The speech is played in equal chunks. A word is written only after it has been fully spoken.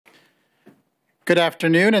Good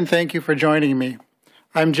afternoon, and thank you for joining me.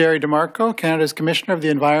 I'm Jerry DeMarco, Canada's Commissioner of the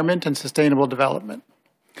Environment and Sustainable Development.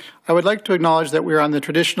 I would like to acknowledge that we are on the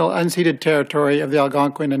traditional unceded territory of the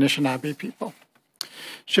Algonquin Anishinaabe people.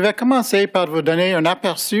 Je vais commencer par vous donner un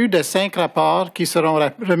aperçu des 5 rapports qui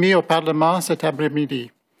seront remis au Parlement cet après-midi.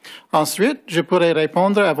 Ensuite, je pourrai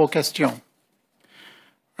répondre à vos questions.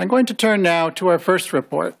 I'm going to turn now to our first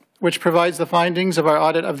report, which provides the findings of our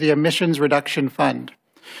audit of the Emissions Reduction Fund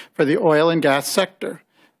for the oil and gas sector.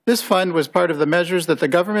 This fund was part of the measures that the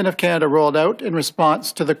Government of Canada rolled out in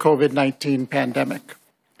response to the COVID-19 pandemic.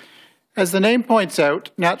 As the name points out,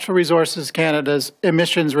 Natural Resources Canada's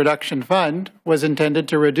Emissions Reduction Fund was intended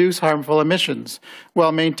to reduce harmful emissions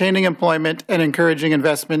while maintaining employment and encouraging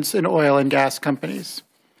investments in oil and gas companies.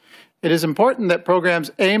 It is important that programs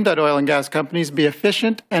aimed at oil and gas companies be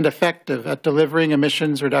efficient and effective at delivering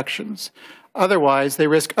emissions reductions. Otherwise, they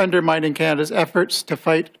risk undermining Canada's efforts to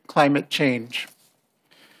fight climate change.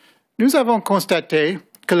 Nous avons constaté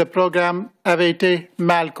que le programme avait été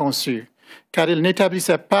mal conçu, car il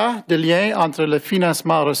n'établissait pas de lien entre le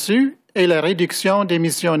financement reçu et la réduction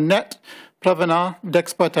d'émissions nettes provenant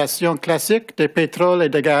d'exploitation classique des pétroles et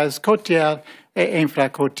de gaz côtières et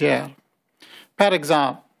infracôtières. Par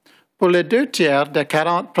exemple, pour les 2/3 des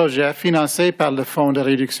 40 projets financés par le Fonds de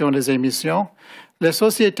réduction des émissions, les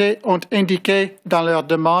sociétés ont indiqué dans leur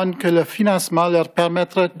demande que le financement leur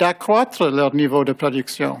permettrait d'accroître leur niveau de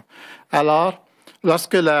production. Alors,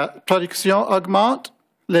 lorsque la production augmente,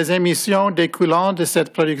 les émissions découlant de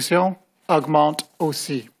cette production augmentent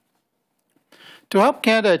aussi. To help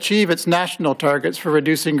Canada achieve its national targets for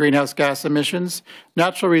reducing greenhouse gas emissions,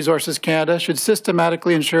 Natural Resources Canada should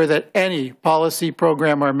systematically ensure that any policy,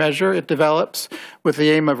 program, or measure it develops with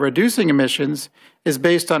the aim of reducing emissions is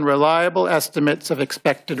based on reliable estimates of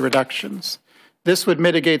expected reductions. This would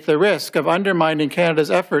mitigate the risk of undermining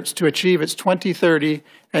Canada's efforts to achieve its 2030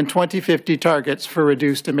 and 2050 targets for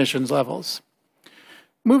reduced emissions levels.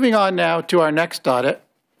 Moving on now to our next audit,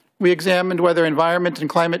 we examined whether Environment and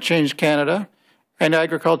Climate Change Canada and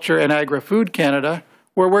Agriculture and Agri-Food Canada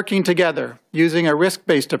were working together using a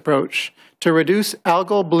risk-based approach to reduce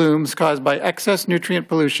algal blooms caused by excess nutrient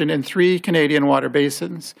pollution in 3 Canadian water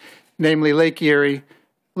basins, namely Lake Erie,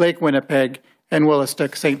 Lake Winnipeg, and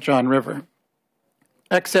Willistic-St. John River.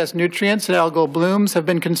 Excess nutrients and algal blooms have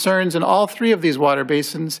been concerns in all 3 of these water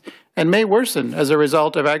basins and may worsen as a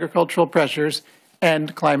result of agricultural pressures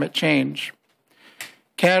and climate change.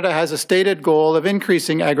 Canada has a stated goal of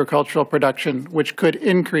increasing agricultural production, which could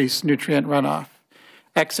increase nutrient runoff.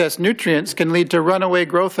 Excess nutrients can lead to runaway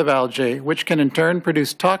growth of algae, which can in turn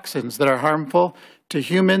produce toxins that are harmful to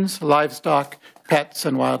humans, livestock, pets,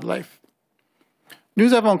 and wildlife.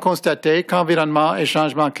 Nous avons constaté qu'Environnement et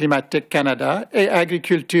Changement climatique Canada et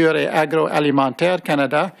Agriculture et Agroalimentaire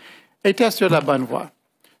Canada étaient sur la bonne voie.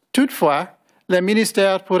 Toutefois, le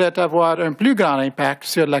ministère pourrait avoir un plus grand impact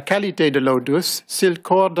sur la qualité de l'eau douce s'il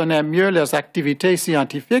coordonnait mieux leurs activités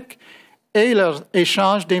scientifiques et leurs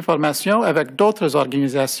échanges d'informations avec d'autres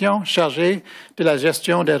organisations chargées de la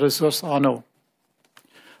gestion des ressources en eau.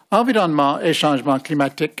 Environnement et Changement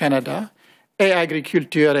climatique Canada et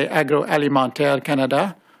Agriculture et Agroalimentaire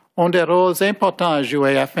Canada ont des rôles importants à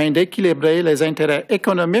jouer afin d'équilibrer les intérêts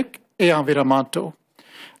économiques et environnementaux.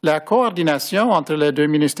 La coordination entre les 2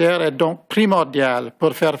 ministères est donc primordiale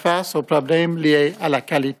pour faire face aux problèmes liés à la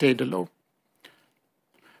qualité de l'eau.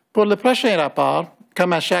 Pour le prochain rapport,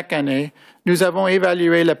 comme à chaque année, nous avons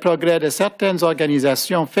évalué le progrès de certaines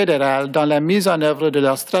organisations fédérales dans la mise en œuvre de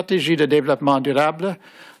leur stratégie de développement durable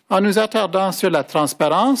en nous attardant sur la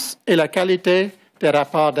transparence et la qualité des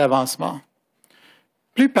rapports d'avancement.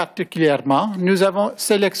 Plus particulièrement, nous avons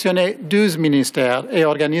sélectionné 12 ministères et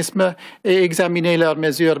organismes et examiné leurs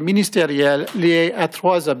mesures ministérielles liées à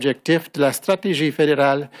 3 objectifs de la stratégie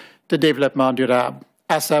fédérale de développement durable,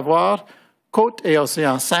 à savoir côtes et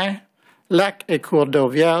océans sains, lacs et cours d'eau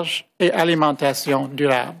vierges et alimentation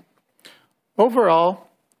durable. Overall,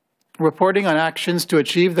 reporting on actions to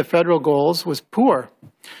achieve the federal goals was poor.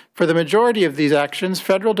 For the majority of these actions,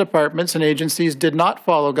 federal departments and agencies did not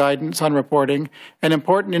follow guidance on reporting, and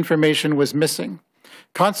important information was missing.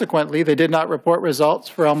 Consequently, they did not report results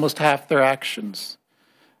for almost half their actions.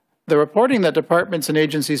 The reporting that departments and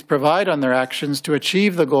agencies provide on their actions to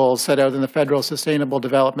achieve the goals set out in the Federal Sustainable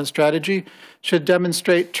Development Strategy should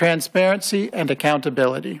demonstrate transparency and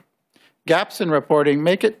accountability. Gaps in reporting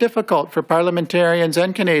make it difficult for parliamentarians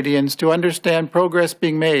and Canadians to understand progress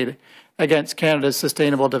being made against Canada's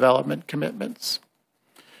sustainable development commitments.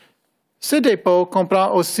 Ce dépôt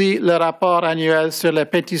comprend aussi le rapport annuel sur les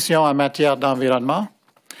pétitions en matière d'environnement,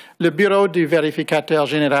 le Bureau du vérificateur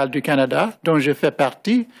général du Canada, dont je fais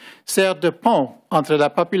partie, sert de pont entre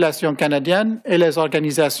la population canadienne et les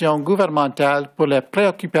organisations gouvernementales pour les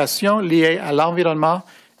préoccupations liées à l'environnement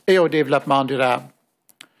et au développement durable.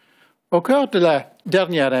 Au cours de la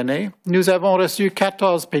dernière année, nous avons reçu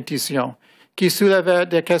 14 pétitions qui soulevaient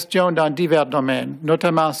des questions dans divers domaines,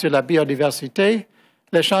 notamment sur la biodiversité,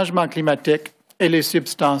 le changement climatique et les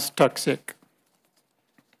substances toxiques.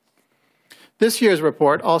 This year's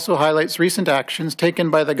report also highlights recent actions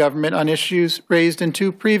taken by the government on issues raised in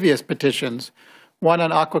two previous petitions, one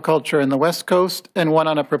on aquaculture in the West Coast and one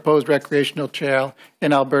on a proposed recreational trail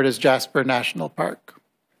in Alberta's Jasper National Park.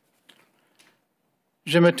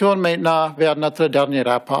 Je me tourne maintenant vers notre dernier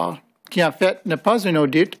rapport, qui en fait n'est pas un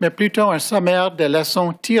audit, mais plutôt un sommaire des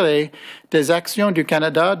leçons tirées des actions du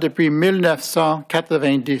Canada depuis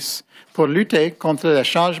 1990 pour lutter contre le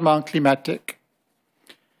changement climatique.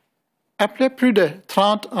 Après plus de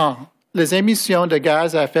 30 ans, les émissions de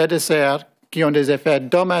gaz à effet de serre qui ont des effets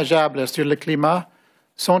dommageables sur le climat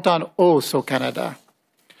sont en hausse au Canada.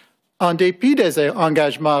 En dépit des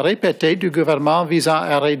engagements répétés du gouvernement visant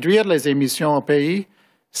à réduire les émissions au pays,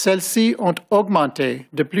 celles-ci ont augmenté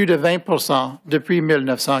de plus de 20% depuis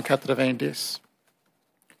 1990.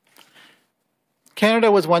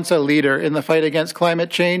 Canada was once a leader in the fight against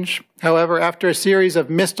climate change. However, after a series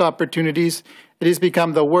of missed opportunities, it has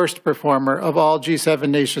become the worst performer of all G7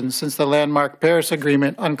 nations since the landmark Paris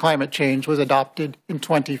Agreement on climate change was adopted in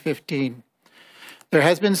 2015. There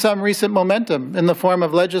has been some recent momentum in the form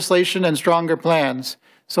of legislation and stronger plans,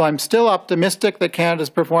 so I'm still optimistic that Canada's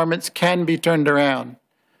performance can be turned around.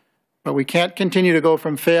 But we can't continue to go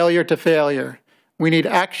from failure to failure. We need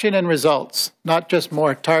action and results, not just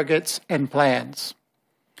more targets and plans.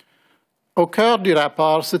 Au cœur du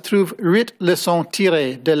rapport se trouvent 8 leçons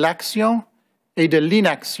tirées de l'action et de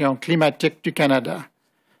l'inaction climatique du Canada.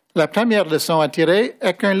 La première leçon à tirer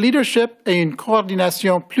est qu'un leadership et une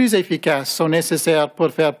coordination plus efficaces sont nécessaires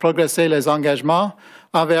pour faire progresser les engagements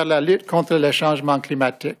envers la lutte contre le changement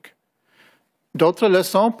climatique. D'autres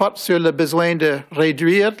leçons portent sur le besoin de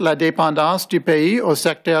réduire la dépendance du pays au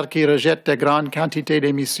secteur qui rejette de grandes quantités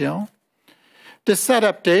d'émissions, de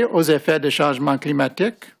s'adapter aux effets du changement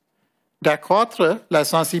climatique, d'accroître la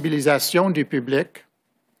sensibilisation du public,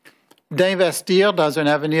 d'investir dans un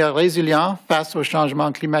avenir résilient face au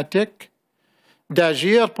changement climatique,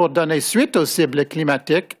 d'agir pour donner suite aux cibles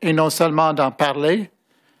climatiques et non seulement d'en parler,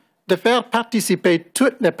 de faire participer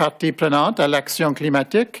toutes les parties prenantes à l'action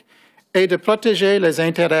climatique et de protéger les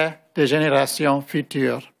intérêts des générations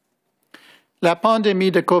futures. La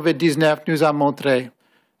pandémie de COVID-19 nous a montré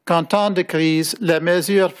qu'en temps de crise, les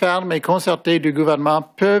mesures fermes et concertées du gouvernement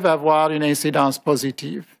peuvent avoir une incidence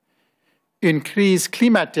positive. Une crise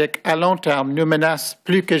climatique à long terme nous menace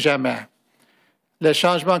plus que jamais. Le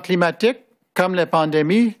changement climatique, comme les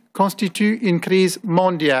pandémies, constitue une crise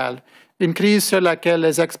mondiale, une crise sur laquelle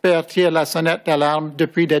les experts tirent la sonnette d'alarme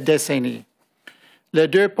depuis des décennies. Les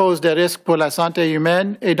deux posent des risques pour la santé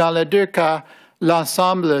humaine et dans les deux cas,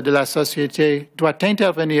 l'ensemble de la société doit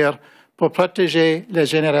intervenir pour protéger les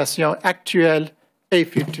générations actuelles et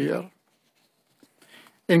futures.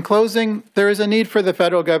 In closing, there is a need for the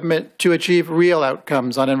federal government to achieve real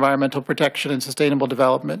outcomes on environmental protection and sustainable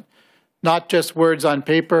development, not just words on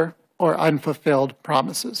paper or unfulfilled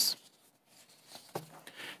promises.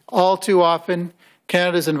 All too often,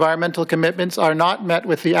 Canada's environmental commitments are not met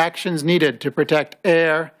with the actions needed to protect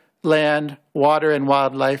air, land, water, and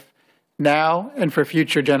wildlife now and for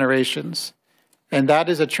future generations. And that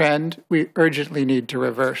is a trend we urgently need to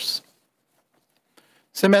reverse.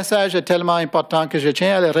 Ce message est tellement important que je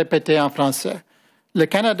tiens à le répéter en français. Le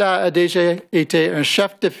Canada a déjà été un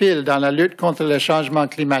chef de file dans la lutte contre le changement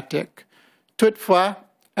climatique. Toutefois,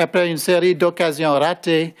 après une série d'occasions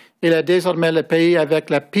ratées, il est désormais le pays avec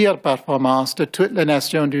la pire performance de toutes les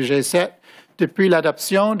nations du G7 depuis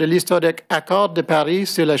l'adoption de l'historique Accord de Paris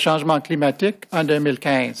sur le changement climatique en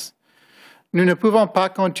 2015. Nous ne pouvons pas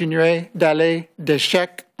continuer d'aller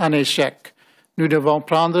d'échec en échec. Nous devons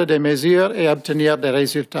prendre des mesures et obtenir des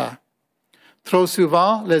résultats. Trop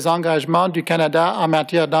souvent, les engagements du Canada en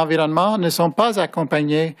matière d'environnement ne sont pas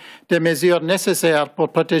accompagnés des mesures nécessaires pour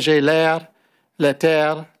protéger l'air, les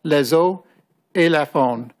terres, les eaux et la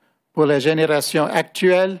faune pour les générations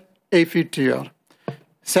actuelles et futures.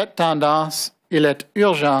 Cette tendance, il est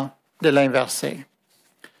urgent de l'inverser.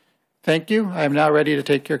 Thank you. I am now ready to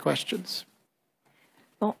take your questions.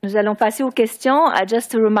 Bon, nous allons passer aux questions.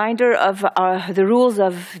 Just a reminder of the rules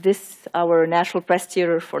of this, our National Press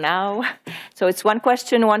Theatre for now. So it's one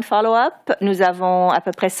question, one follow-up. Nous avons à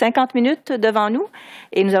peu près 50 minutes devant nous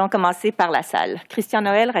et nous allons commencer par la salle. Christian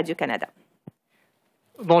Noël, Radio-Canada.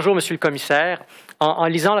 Bonjour, Monsieur le Commissaire. En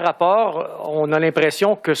lisant le rapport, on a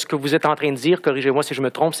l'impression que ce que vous êtes en train de dire, corrigez-moi si je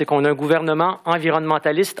me trompe, c'est qu'on a un gouvernement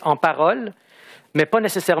environnementaliste en parole, mais pas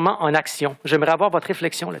nécessairement en action. J'aimerais avoir votre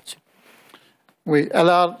réflexion là-dessus. Oui,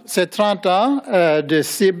 alors c'est 30 ans de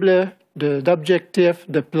cibles, d'objectifs,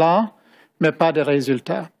 de plans, mais pas de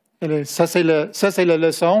résultats. Et ça, c'est la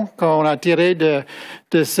leçon qu'on a tirée de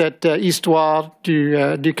cette histoire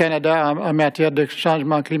du Canada en matière de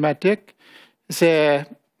changement climatique. C'est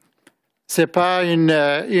pas une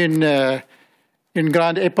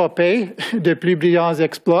grande épopée de plus brillants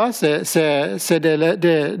exploits, c'est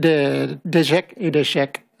d'échecs et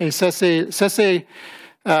d'échecs. Et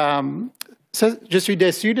je suis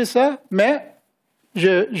déçu de ça, mais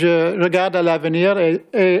je regarde à l'avenir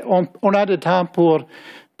et on a du temps pour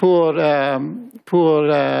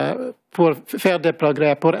faire des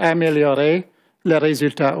progrès, pour améliorer les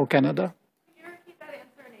résultats au Canada.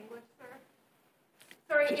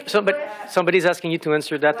 Somebody's asking you to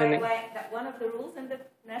answer that. One of the rules in the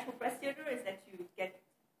National Press Theatre is that you get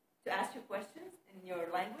to ask your questions in your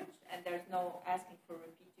language, and there's no asking for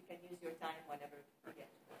repeat. You can use your time whenever you get.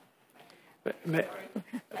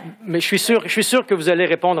 Mais je suis sûr que vous allez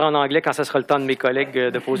répondre en anglais quand ce sera le temps de mes collègues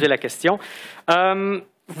de poser la question.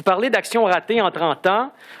 Vous parlez d'actions ratées en 30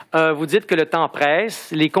 ans. Vous dites que le temps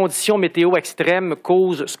presse. Les conditions météo extrêmes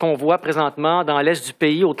causent ce qu'on voit présentement dans l'est du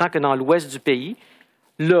pays autant que dans l'ouest du pays.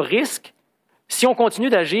 Le risque, si on continue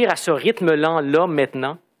d'agir à ce rythme lent-là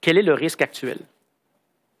maintenant, quel est le risque actuel?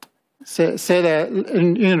 C'est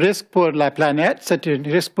un risque pour la planète, c'est un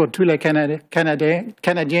risque pour tous les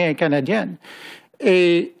Canadiens et Canadiennes.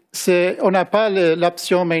 Et on n'a pas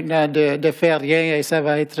l'option maintenant de faire rien et ça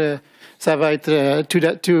va être tout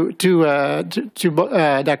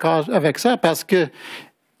d'accord avec ça parce que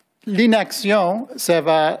l'inaction, ça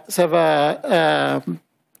va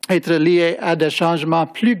être lié à des changements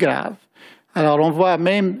plus graves. Alors, on voit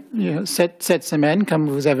même cette semaine, comme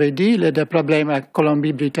vous avez dit, des problèmes à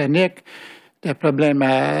Colombie-Britannique, des problèmes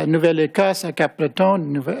à Nouvelle-Écosse, à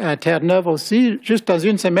Cap-Breton, à Terre-Neuve aussi. Juste dans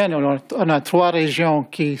une semaine, on a 3 régions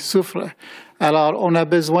qui souffrent. Alors, on a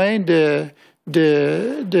besoin de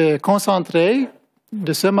concentrer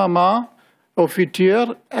de ce moment au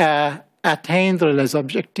futur à atteindre les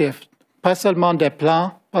objectifs. Pas seulement des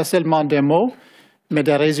plans, pas seulement des mots, mais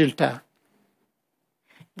des résultats.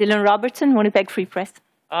 Dylan Robertson, Winnipeg Free Press.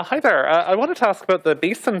 Hi there. I wanted to ask about the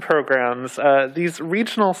basin programs. These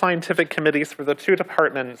regional scientific committees for the 2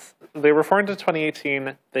 departments, they were formed in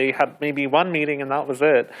 2018. They had maybe 1 meeting and that was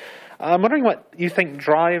it. I'm wondering what you think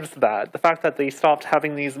drives that, the fact that they stopped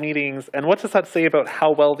having these meetings, and what does that say about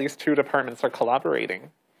how well these 2 departments are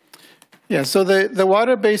collaborating? Yeah, so the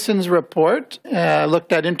Water Basins Report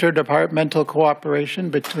looked at interdepartmental cooperation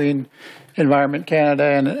between Environment Canada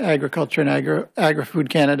and Agriculture and Agri-Food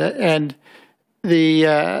Canada, and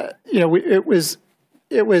it was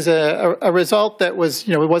a result that was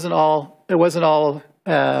it wasn't all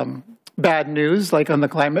bad news like on the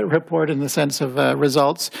climate report in the sense of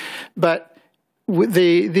results, but there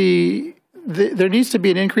needs to be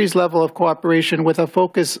an increased level of cooperation with a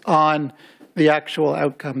focus on the actual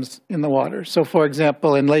outcomes in the water. So, for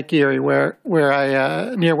example, in Lake Erie,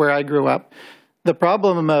 near where I grew up, the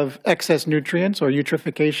problem of excess nutrients, or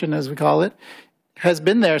eutrophication as we call it, has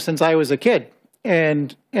been there since I was a kid,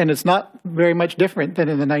 and it's not very much different than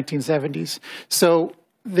in the 1970s. So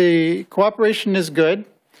the cooperation is good,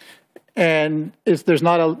 and there's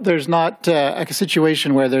not a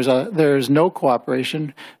situation where there's no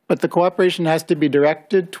cooperation, but the cooperation has to be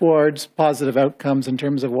directed towards positive outcomes in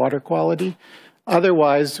terms of water quality.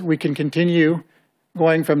 Otherwise, we can continue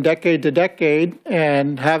going from decade to decade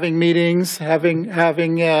and having meetings, having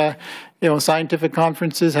scientific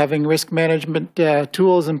conferences, having risk management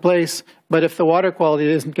tools in place. But if the water quality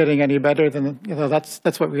isn't getting any better, then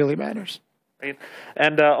that's what really matters. Right.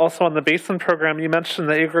 And also on the basin program, you mentioned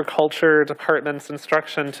the Agriculture Department's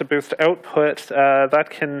instruction to boost output. That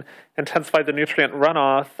can intensify the nutrient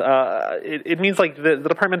runoff. It means like the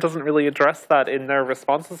department doesn't really address that in their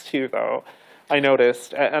responses to you, though, I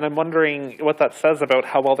noticed. And I'm wondering what that says about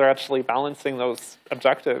how well they're actually balancing those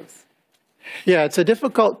objectives. Yeah, it's a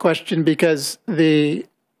difficult question because the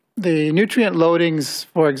nutrient loadings,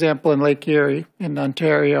 for example, in Lake Erie in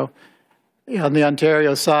Ontario, on the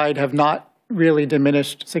Ontario side, have not really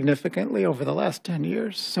diminished significantly over the last 10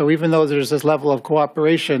 years. So even though there's this level of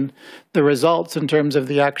cooperation, the results in terms of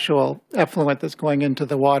the actual effluent that's going into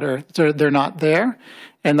the water, they're not there,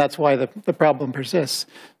 and that's why the problem persists.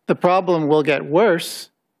 The problem will get worse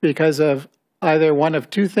because of either one of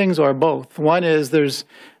 2 things or both. One is there's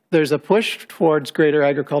a push towards greater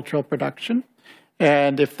agricultural production,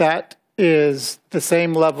 and if that is the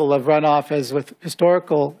same level of runoff as with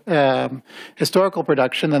historical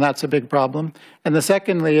production, then that's a big problem. And the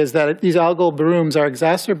secondly is that these algal blooms are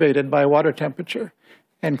exacerbated by water temperature,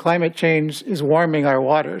 and climate change is warming our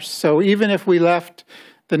waters. So even if we left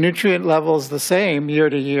the nutrient levels the same year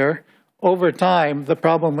to year, over time, the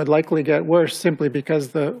problem would likely get worse simply because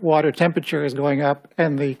the water temperature is going up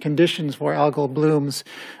and the conditions for algal blooms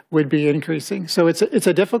would be increasing. So it's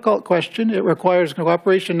a difficult question. It requires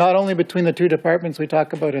cooperation not only between the two departments we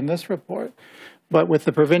talk about in this report, but with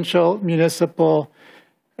the provincial, municipal,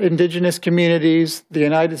 indigenous communities, the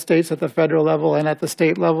United States at the federal level and at the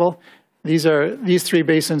state level. These three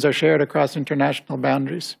basins are shared across international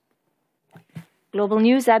boundaries. Global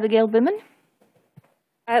News, Abigail Biman.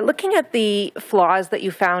 Looking at the flaws that you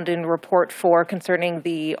found in Report 4 concerning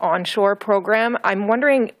the onshore program, I'm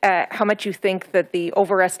wondering how much you think that the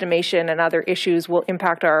overestimation and other issues will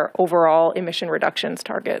impact our overall emission reductions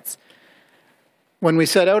targets. When we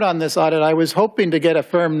set out on this audit, I was hoping to get a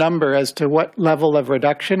firm number as to what level of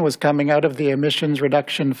reduction was coming out of the Emissions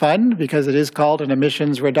Reduction Fund, because it is called an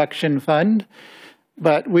Emissions Reduction Fund.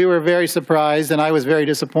 But we were very surprised, and I was very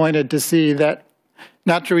disappointed to see that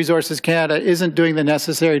Natural Resources Canada isn't doing the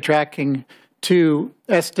necessary tracking to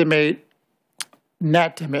estimate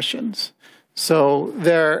net emissions. So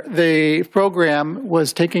the program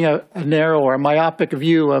was taking a narrow or myopic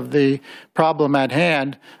view of the problem at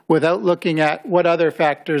hand without looking at what other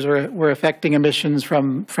factors were affecting emissions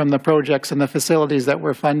from the projects and the facilities that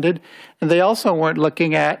were funded. And they also weren't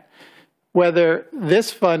looking at whether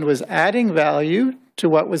this fund was adding value to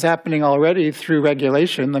what was happening already through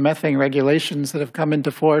regulation, the methane regulations that have come into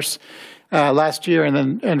force last year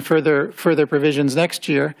and further provisions next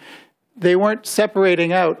year. They weren't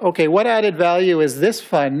separating out, okay, what added value is this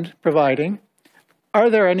fund providing? Are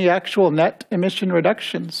there any actual net emission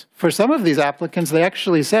reductions? For some of these applicants, they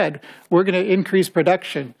actually said, we're going to increase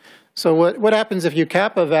production. So what happens if you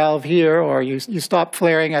cap a valve here or you stop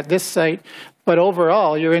flaring at this site, but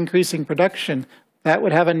overall you're increasing production? That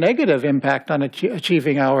would have a negative impact on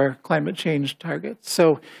achieving our climate change targets.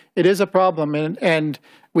 So it is a problem, and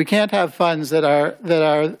we can't have funds that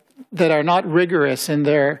are not rigorous in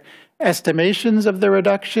their estimations of the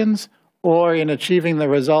reductions or in achieving the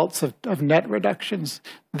results of net reductions.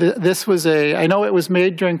 This was I know it was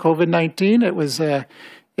made during COVID-19.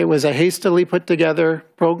 It was a hastily put together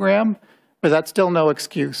program, but that's still no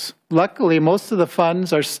excuse. Luckily, most of the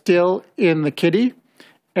funds are still in the kitty,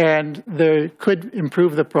 and they could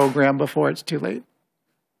improve the program before it's too late.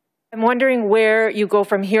 I'm wondering where you go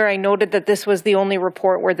from here. I noted that this was the only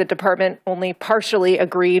report where the department only partially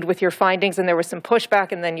agreed with your findings and there was some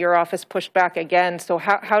pushback, and then your office pushed back again. So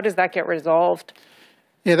how does that get resolved?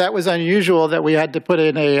 Yeah, that was unusual that we had to put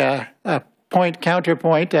in a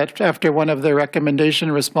counterpoint after one of the recommendation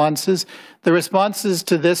responses. The responses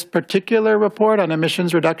to this particular report on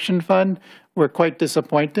Emissions Reduction Fund were quite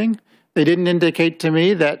disappointing. They didn't indicate to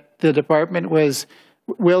me that the department was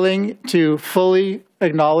willing to fully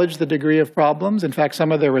acknowledge the degree of problems. In fact,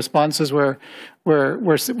 some of their responses were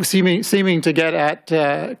seeming to get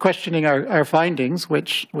at questioning our findings,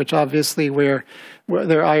 which obviously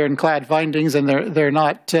they're ironclad findings, and they're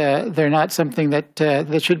not something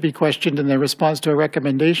that should be questioned in their response to a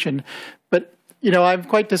recommendation. But I'm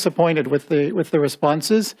quite disappointed with the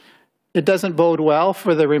responses. It doesn't bode well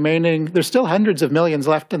for the remaining. There's still hundreds of millions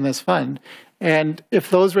left in this fund. And if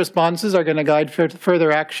those responses are going to guide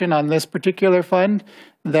further action on this particular fund,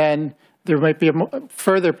 then there might be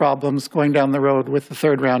further problems going down the road with the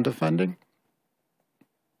third round of funding.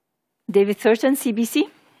 David Thurton, CBC.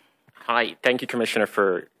 Hi, thank you, Commissioner,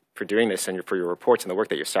 for doing this and for your reports and the work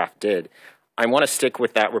that your staff did. I want to stick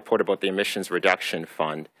with that report about the Emissions Reduction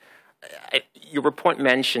Fund. Your report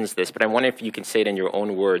mentions this, but I wonder if you can say it in your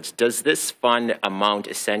own words. Does this fund amount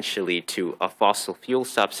essentially to a fossil fuel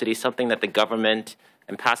subsidy, something that the government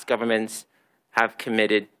and past governments have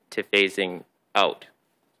committed to phasing out?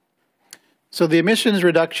 So the Emissions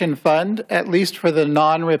Reduction Fund, at least for the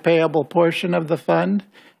non-repayable portion of the fund,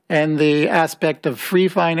 and the aspect of free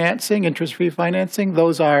financing, interest-free financing,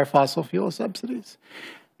 those are fossil fuel subsidies.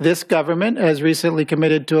 This government has recently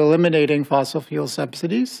committed to eliminating fossil fuel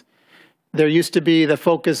subsidies. There used to be the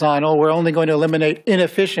focus on, we're only going to eliminate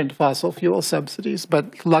inefficient fossil fuel subsidies,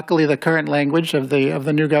 but luckily the current language of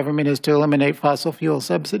the new government is to eliminate fossil fuel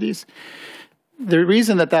subsidies. The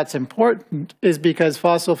reason that that's important is because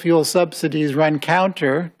fossil fuel subsidies run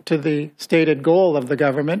counter to the stated goal of the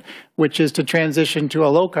government, which is to transition to a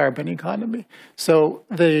low-carbon economy. So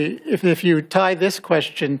if you tie this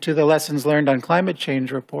question to the Lessons Learned on Climate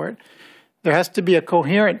Change report, there has to be a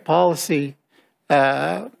coherent policy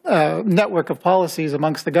network of policies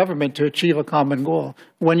amongst the government to achieve a common goal.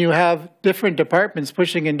 When you have different departments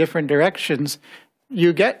pushing in different directions,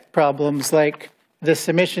 you get problems like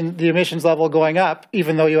the emissions level going up,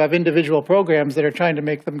 even though you have individual programs that are trying to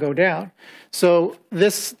make them go down. So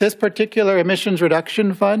this particular emissions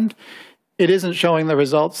reduction fund, it isn't showing the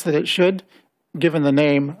results that it should, given the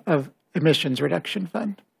name of emissions reduction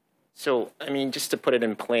fund. So, I mean, just to put it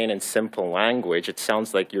in plain and simple language, it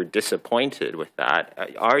sounds like you're disappointed with that.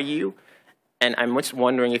 Are you? And I'm just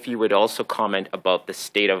wondering if you would also comment about the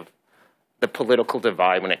state of the political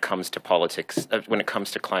divide when it comes to politics, when it comes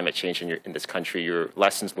to climate change in this country. Your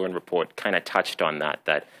lessons learned report kind of touched on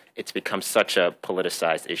that it's become such a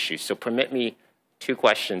politicized issue. So permit me 2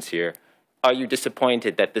 questions here. Are you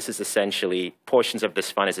disappointed that this is essentially, portions of this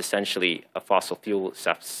fund is essentially a fossil fuel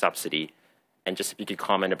subsidy? And just if you could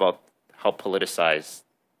comment about how politicized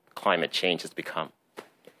climate change has become.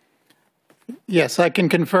 Yes, I can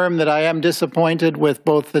confirm that I am disappointed with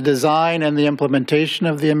both the design and the implementation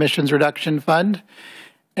of the Emissions Reduction Fund.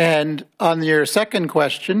 And on your second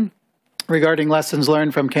question, regarding lessons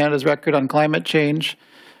learned from Canada's record on climate change,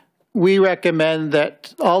 we recommend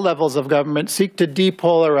that all levels of government seek to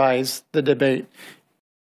depolarize the debate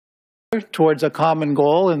towards a common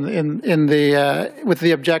goal with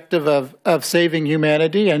the objective of saving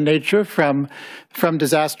humanity and nature from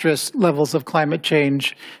disastrous levels of climate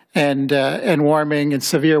change and warming and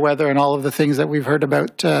severe weather and all of the things that we've heard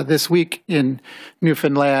about this week in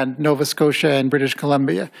Newfoundland, Nova Scotia, and British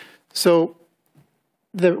Columbia. So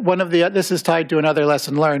this is tied to another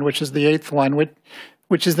lesson learned, which is the 8th one,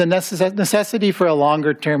 which is the necessity for a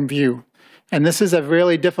longer-term view. And this is a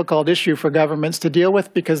really difficult issue for governments to deal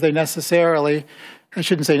with because they necessarily, I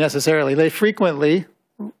shouldn't say necessarily, they frequently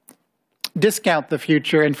discount the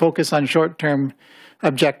future and focus on short-term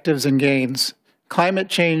objectives and gains. Climate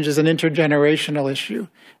change is an intergenerational issue,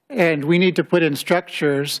 and we need to put in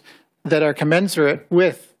structures that are commensurate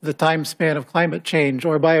with the time span of climate change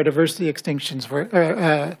or biodiversity extinctions,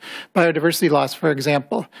 biodiversity loss, for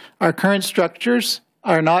example. Our current structures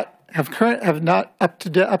are not up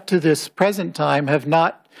to this present time have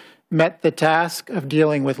not met the task of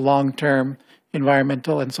dealing with long-term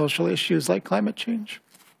environmental and social issues like climate change.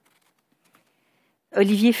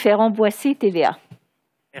 Olivier Ferrand-Boissé, TVA.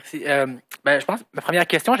 Merci. Je pense, ma première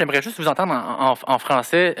question, j'aimerais juste vous entendre en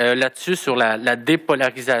français là-dessus sur la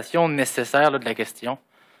dépolarisation nécessaire de la question.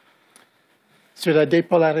 Sur la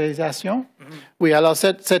dépolarisation? Oui, alors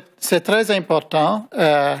c'est très important.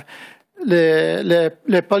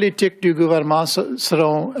 Les politiques du gouvernement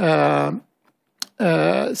seront,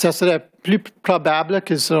 ça serait plus probable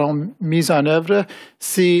qu'elles seront mises en œuvre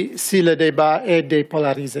si le débat est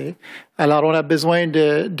dépolarisé. Alors, on a besoin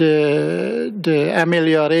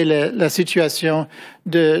d'améliorer la situation,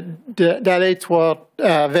 d'aller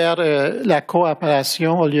vers la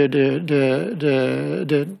coopération au lieu de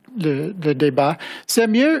débat. C'est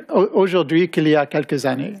mieux aujourd'hui qu'il y a quelques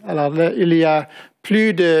années. Alors, il y a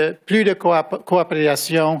plus de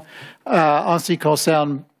coopération en ce qui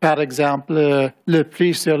concerne, par exemple, le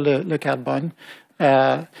prix sur le carbone.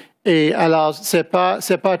 Et alors, c'est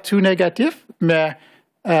pas tout négatif, mais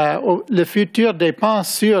le futur dépend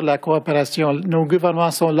sur la coopération. Nos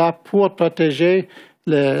gouvernements sont là pour protéger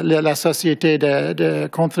la société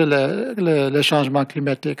contre le changement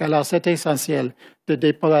climatique. Alors, c'est essentiel de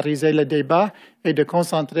dépolariser le débat et de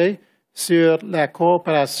concentrer sur la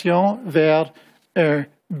coopération vers un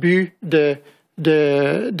but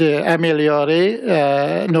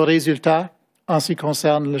d'améliorer nos résultats en ce qui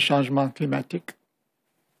concerne le changement climatique.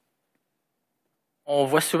 On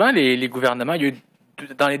voit souvent les gouvernements, il y a eu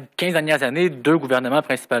dans les 15 dernières années 2 gouvernements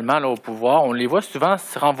principalement là, au pouvoir, on les voit souvent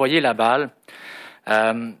se renvoyer la balle.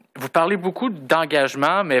 Vous parlez beaucoup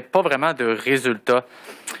d'engagement, mais pas vraiment de résultats.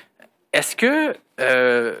 Est-ce que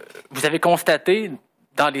vous avez constaté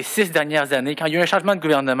dans les 6 dernières années, quand il y a eu un changement de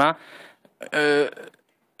gouvernement,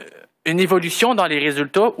 une évolution dans les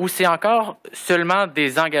résultats ou c'est encore seulement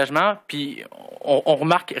des engagements puis on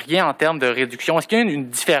remarque rien en termes de réduction? Est-ce qu'il y a une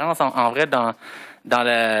différence en vrai dans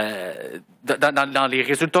les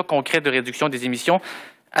résultats concrets de réduction des émissions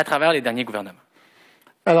à travers les derniers gouvernements?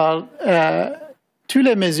 Alors, toutes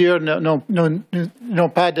les mesures n'ont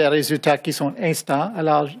pas de résultats qui sont instants.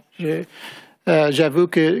 Alors, j'avoue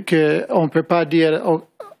qu'on ne peut pas dire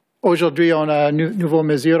aujourd'hui, on a une nouvelle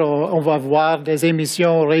mesure, on va voir des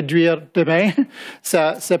émissions réduire demain.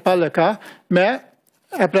 Ça, ce n'est pas le cas. Mais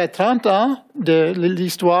après 30 ans de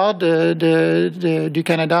l'histoire du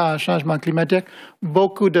Canada en changement climatique,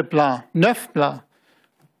 beaucoup de plans, 9 plans,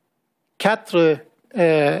 4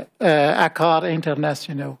 accords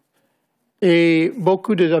internationaux. et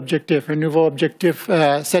beaucoup d'objectifs. Un nouveau objectif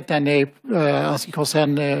cette année en ce qui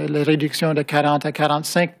concerne la réduction de 40 à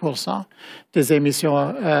 45% des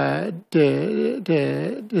émissions.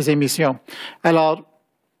 Des émissions. Alors,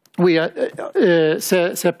 oui,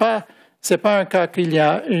 c'est pas un cas qu'il y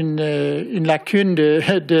a une lacune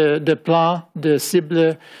de plans, de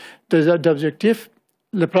cibles, d'objectifs.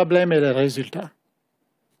 Le problème est le résultat.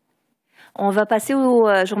 On va passer aux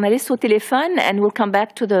journalistes au téléphone, and we'll come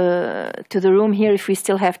back to the room here if we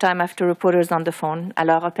still have time after reporters on the phone.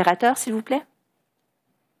 Alors, opérateur, s'il vous plaît.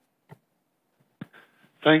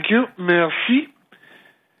 Thank you. Merci.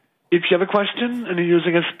 If you have a question and you're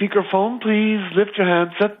using a speakerphone, please lift your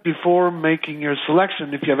handset before making your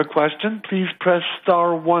selection. If you have a question, please press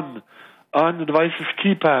 *1 on the device's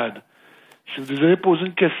keypad. Si vous désirez poser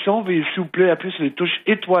une question, veuillez s'il vous plaît appuyer sur les touches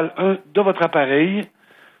étoile 1 de votre appareil.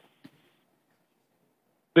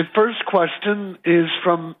 The first question is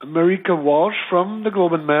from Marika Walsh from the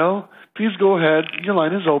Globe and Mail. Please go ahead. Your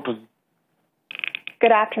line is open.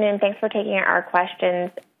 Good afternoon. Thanks for taking our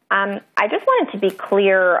questions. I just wanted to be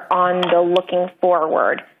clear on the looking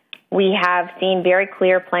forward. We have seen very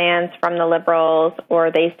clear plans from the Liberals,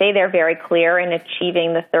 or they say they're very clear in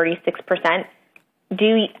achieving the 36%.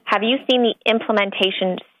 Have you seen the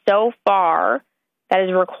implementation so far that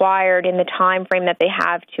is required in the time frame that they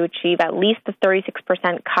have to achieve at least the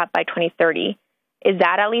 36% cut by 2030? Is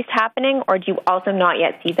that at least happening, or do you also not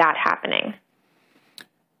yet see that happening?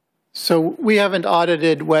 So we haven't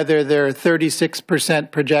audited whether their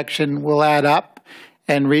 36% projection will add up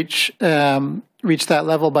and reach that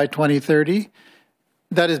level by 2030.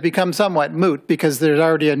 That has become somewhat moot because there's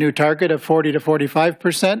already a new target of 40 to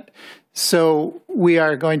 45%. So we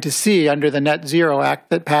are going to see under the Net Zero Act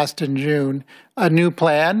that passed in June a new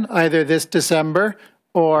plan either this December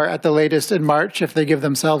or at the latest in March if they give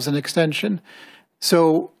themselves an extension.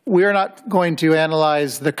 So we're not going to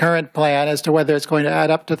analyze the current plan as to whether it's going to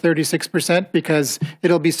add up to 36% because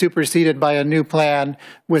it'll be superseded by a new plan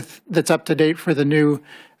that's up to date for the new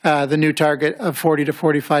target of 40 to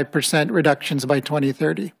 45% reductions by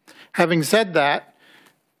 2030. Having said that,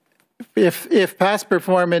 if past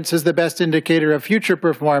performance is the best indicator of future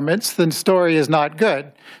performance, then the story is not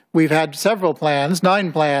good. We've had several plans,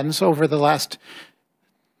 9 plans over the last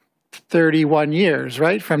 31 years,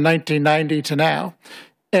 right, from 1990 to now.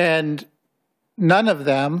 And none of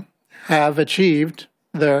them have achieved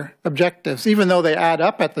their objectives. Even though they add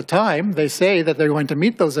up at the time, they say that they're going to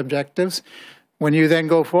meet those objectives. When you then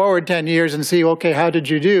go forward 10 years and see, okay, how did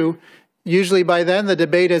you do? Usually by then the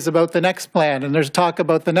debate is about the next plan, and there's talk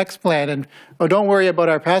about the next plan, and, oh, don't worry about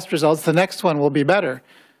our past results, the next one will be better.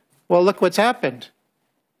 Well, look what's happened,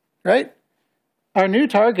 right? Our new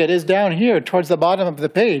target is down here towards the bottom of the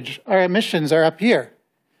page. Our emissions are up here.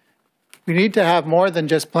 We need to have more than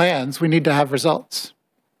just plans. We need to have results.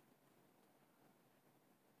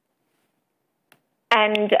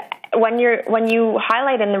 And when you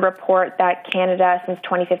highlight in the report that Canada since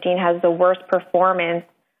 2015 has the worst performance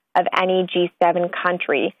of any G7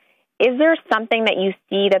 country, is there something that you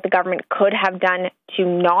see that the government could have done to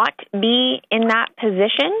not be in that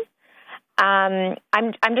position? I'm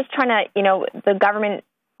just trying to, the government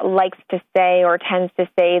likes to say or tends to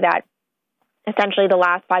say that essentially the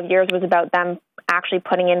last 5 years was about them actually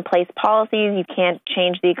putting in place policies. You can't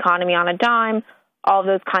change the economy on a dime, all of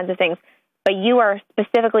those kinds of things. But you are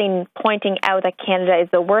specifically pointing out that Canada is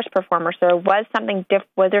the worst performer. So was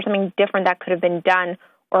there something different that could have been done,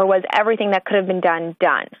 or was everything that could have been done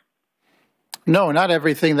done? No, not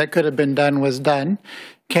everything that could have been done was done.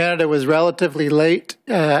 Canada was relatively late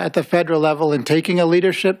at the federal level in taking a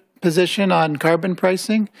leadership position on carbon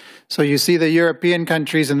pricing. So you see the European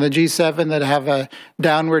countries and the G7 that have a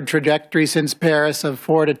downward trajectory since Paris of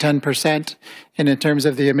 4 to 10% in terms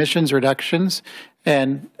of the emissions reductions.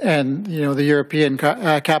 And the European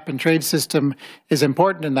cap and trade system is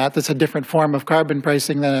important in that. That's a different form of carbon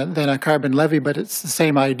pricing than a carbon levy, but it's the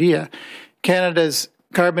same idea. Canada's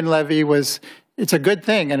carbon levy it's a good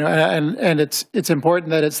thing, and it's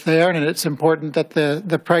important that it's there, and it's important that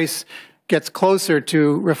the price gets closer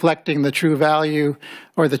to reflecting the true value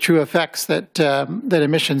or the true effects that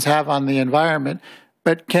emissions have on the environment.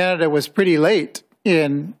 But Canada was pretty late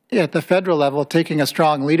at the federal level taking a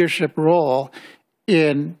strong leadership role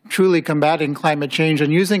in truly combating climate change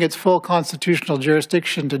and using its full constitutional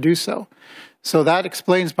jurisdiction to do so. So that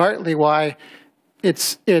explains partly why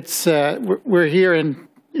we're here in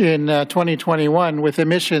 2021 with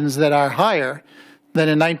emissions that are higher than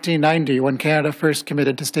in 1990 when Canada first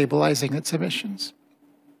committed to stabilizing its emissions.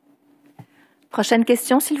 Prochaine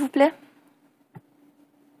question, s'il vous plaît.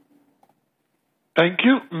 Thank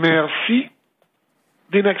you. Merci.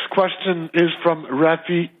 The next question is from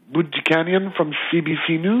Rafi Boudjikanian from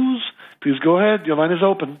CBC News. Please go ahead. Your line is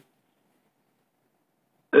open.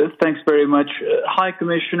 Thanks very much. Hi,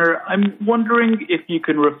 Commissioner. I'm wondering if you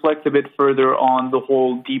can reflect a bit further on the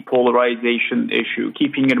whole depolarization issue,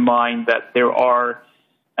 keeping in mind that there are,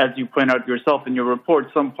 as you point out yourself in your report,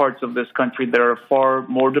 some parts of this country that are far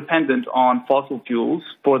more dependent on fossil fuels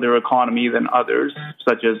for their economy than others,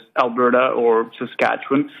 such as Alberta or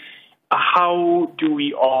Saskatchewan. How do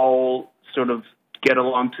we all sort of get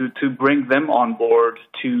along to bring them on board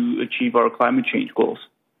to achieve our climate change goals?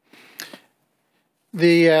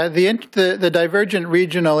 The divergent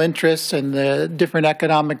regional interests and the different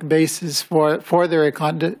economic bases for their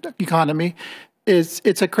economy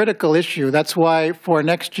it's a critical issue. That's why for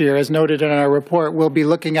next year, as noted in our report, we'll be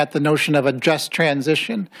looking at the notion of a just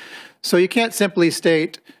transition. So you can't simply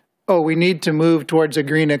state, oh, we need to move towards a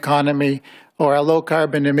green economy or a low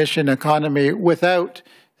carbon emission economy without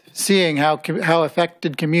seeing how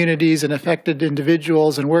affected communities and affected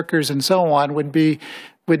individuals and workers and so on would be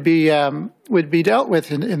dealt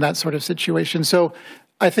with in that sort of situation. So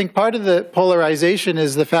I think part of the polarization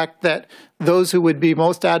is the fact that those who would be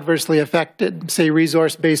most adversely affected, say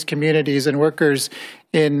resource-based communities and workers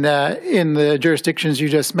in the jurisdictions you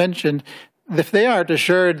just mentioned, if they aren't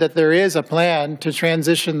assured that there is a plan to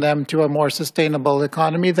transition them to a more sustainable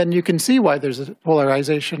economy, then you can see why there's a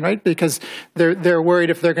polarization, right? Because they're worried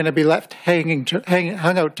if they're going to be left hung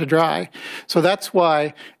out to dry. So that's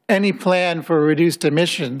why any plan for reduced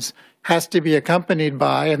emissions has to be accompanied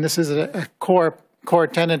by, and this is a core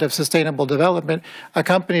tenet of sustainable development,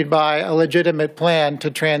 accompanied by a legitimate plan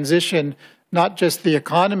to transition not just the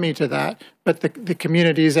economy to that, but the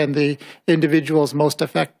communities and the individuals most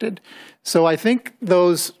affected. So I think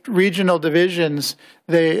those regional divisions,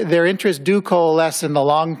 their interests do coalesce in the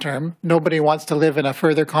long term. Nobody wants to live in a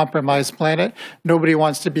further compromised planet. Nobody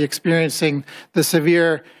wants to be experiencing the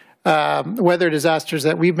severe weather disasters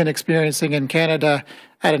that we've been experiencing in Canada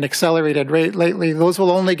at an accelerated rate lately. Those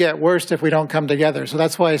will only get worse if we don't come together. So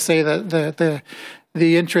that's why I say that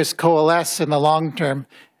the interests coalesce in the long term.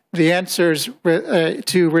 The answers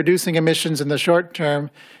to reducing emissions in the short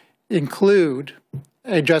term include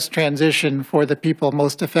a just transition for the people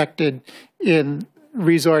most affected in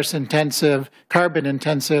resource-intensive,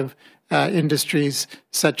 carbon-intensive industries,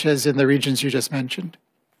 such as in the regions you just mentioned.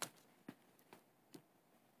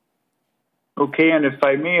 Okay, and if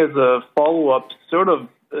I may, as a follow-up, sort of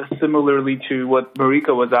similarly to what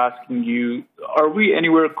Marika was asking you, are we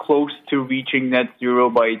anywhere close to reaching net zero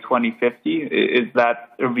by 2050? Is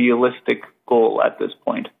that a realistic goal at this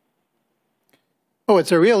point? Oh,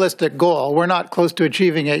 it's a realistic goal. We're not close to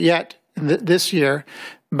achieving it yet this year,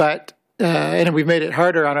 but and we've made it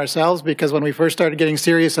harder on ourselves because when we first started getting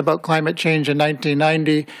serious about climate change in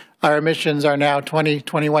 1990, our emissions are now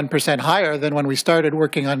 21% higher than when we started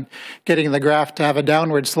working on getting the graph to have a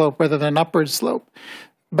downward slope rather than an upward slope.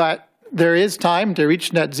 But there is time to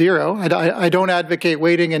reach net zero. I don't advocate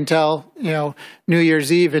waiting until New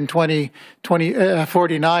Year's Eve in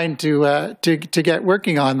 2049 to get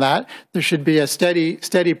working on that. There should be a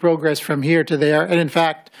steady progress from here to there. And in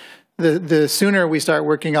fact, the sooner we start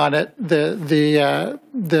working on it, the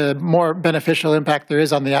more beneficial impact there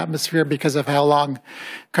is on the atmosphere because of how long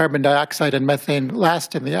carbon dioxide and methane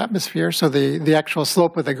last in the atmosphere. So the actual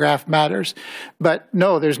slope of the graph matters. But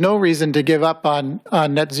no, there's no reason to give up on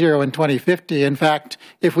net zero in 2050. In fact,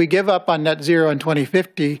 if we give up on net zero in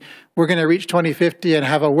 2050, we're going to reach 2050 and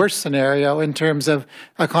have a worse scenario in terms of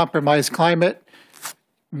a compromised climate,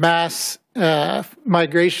 mass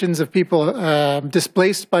migrations of people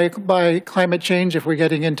displaced by climate change if we're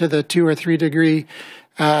getting into the 2 or 3 degree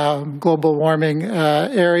global warming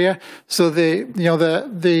area. So the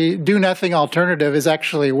do nothing alternative is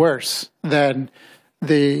actually worse than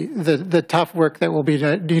the tough work that will be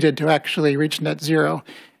needed to actually reach net zero.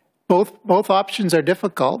 Both options are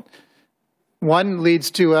difficult. One leads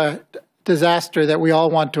to a disaster that we all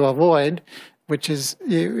want to avoid, which is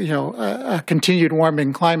a continued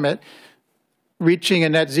warming climate. Reaching a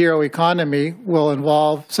net zero economy will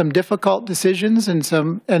involve some difficult decisions and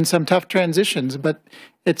some tough transitions, but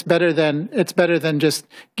it's better than just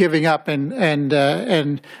giving up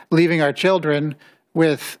and leaving our children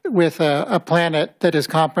with a planet that is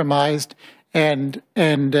compromised and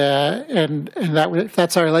that if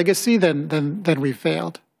that's our legacy, then we've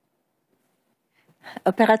failed.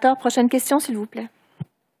 Opérateur, prochaine question, s'il vous plaît.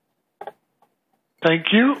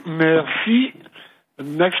 Thank you. Merci. The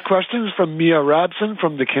next question is from Mia Radson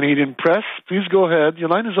from the Canadian Press. Please go ahead. Your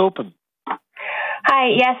line is open. Hi, Hi,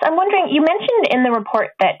 yes. I'm wondering, you mentioned in the report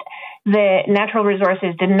that the natural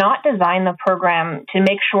resources did not design the program to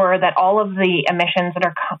make sure that all of the emissions that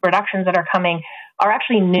are reductions that are coming are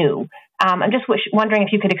actually new. I'm just wondering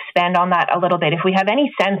if you could expand on that a little bit. If we have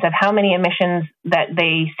any sense of how many emissions that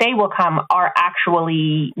they say will come are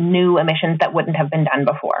actually new emissions that wouldn't have been done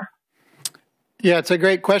before. Yeah, it's a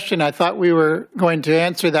great question. I thought we were going to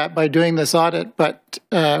answer that by doing this audit, but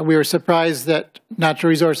we were surprised that Natural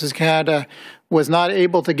Resources Canada was not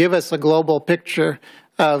able to give us a global picture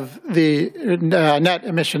of the net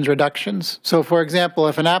emissions reductions. So, for example,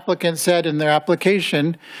 if an applicant said in their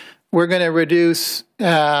application, we're going to reduce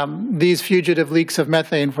these fugitive leaks of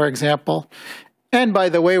methane, for example, and by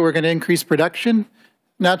the way, we're going to increase production,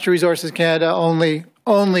 Natural Resources Canada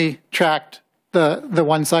only tracked the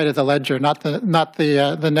one side of the ledger, not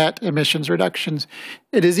the net emissions reductions.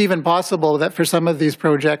 It is even possible that for some of these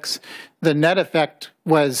projects, the net effect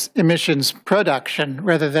was emissions production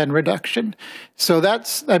rather than reduction. So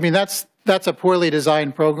that's a poorly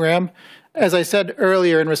designed program. As I said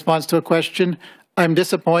earlier in response to a question, I'm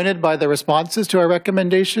disappointed by the responses to our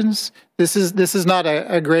recommendations. This is not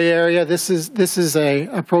a gray area. This is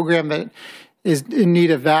a program that is in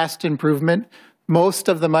need of vast improvement. Most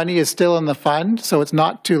of the money is still in the fund, so it's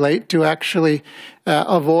not too late to actually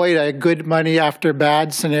avoid a good money after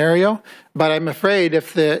bad scenario. But I'm afraid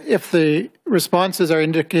if the responses are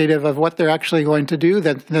indicative of what they're actually going to do,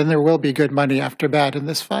 then there will be good money after bad in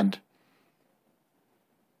this fund.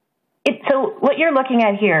 So what you're looking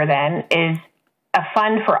at here then is a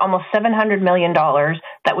fund for almost $700 million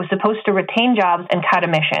that was supposed to retain jobs and cut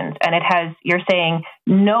emissions. And it has, you're saying,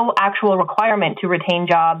 no actual requirement to retain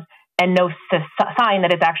jobs and no sign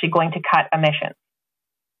that it's actually going to cut emissions.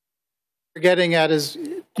 What we're getting at is,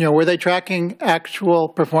 were they tracking actual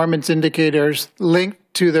performance indicators linked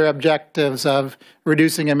to their objectives of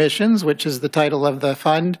reducing emissions, which is the title of the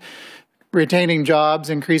fund, retaining jobs,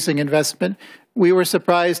 increasing investment? We were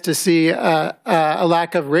surprised to see a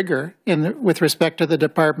lack of rigor with respect to the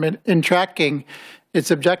department in tracking its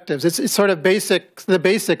objectives. It's sort of the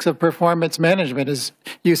basics of performance management is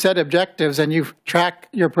you set objectives and you track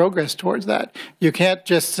your progress towards that. You can't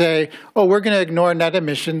just say, oh, we're going to ignore net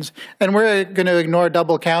emissions and we're going to ignore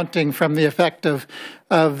double counting from the effect of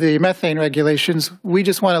the methane regulations. We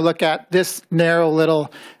just want to look at this narrow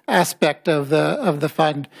little aspect of the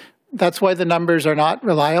fund. That's why the numbers are not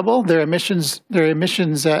reliable. Their emissions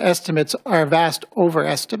estimates are vast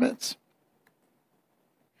overestimates.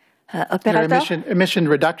 Emission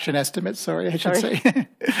reduction estimates, sorry, I should say.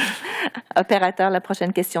 Opérateur, la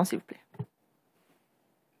prochaine question, s'il vous plaît.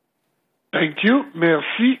 Thank you.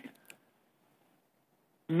 Merci.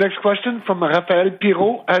 Next question from Raphaël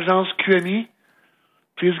Pirot, Agence QMI.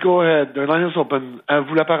 Please go ahead. The line is open. À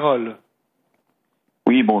vous la parole.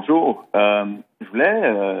 Oui, bonjour. Je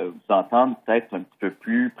voulais vous entendre peut-être un petit peu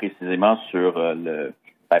plus précisément sur le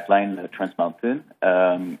pipeline Trans Mountain.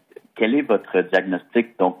 Quel est votre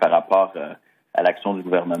diagnostic donc par rapport à l'action du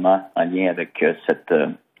gouvernement en lien avec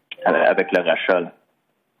avec le rachat?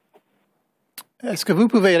 Est-ce que vous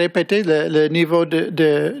pouvez répéter le niveau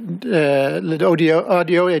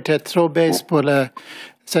l'audio était trop baisse pour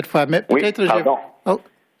cette fois? Mais oui, pardon.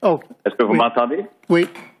 Est-ce que vous m'entendez? Oui.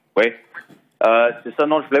 Oui. C'est ça,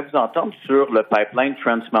 non, je voulais vous entendre sur le pipeline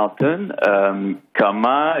Trans Mountain.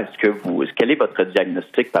 Quel est votre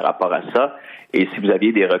diagnostic par rapport à ça? Et si vous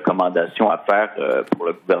aviez des recommandations à faire pour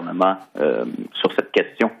le gouvernement sur cette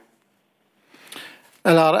question?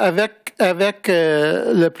 Alors, avec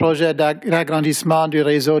le projet d'agrandissement du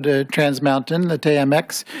réseau de Trans Mountain, le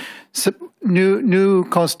TMX, nous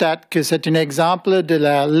constatons que c'est un exemple de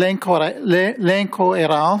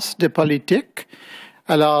l'incohérence de politique.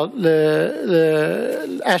 Alors,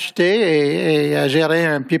 acheter et gérer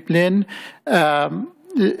un pipeline,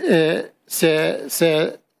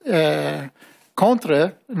 c'est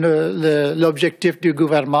contre l'objectif du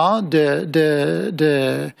gouvernement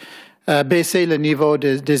de baisser le niveau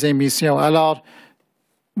des émissions. Alors,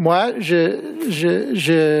 moi,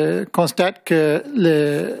 je constate que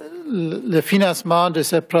le financement de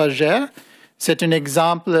ce projet, c'est un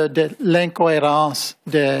exemple de l'incohérence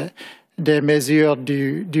des mesures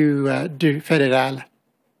du fédéral.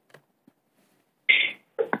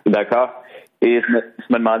 D'accord. Et je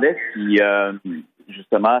me demandais si,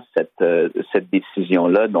 justement, cette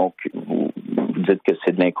décision-là, donc, vous dites que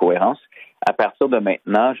c'est de l'incohérence. À partir de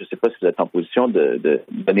maintenant, je ne sais pas si vous êtes en position de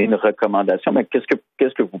donner une recommandation, mais qu'est-ce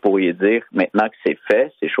que vous pourriez dire maintenant que c'est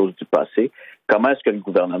fait, ces choses du passé? Comment est-ce que le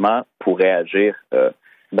gouvernement pourrait agir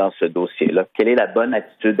dans ce dossier-là? Quelle est la bonne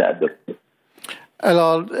attitude à adopter?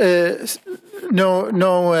 Alors, nos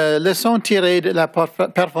leçons tirées de la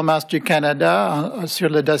performance du Canada sur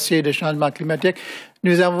le dossier de changement climatique,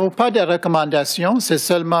 nous n'avons pas de recommandations, c'est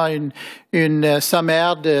seulement une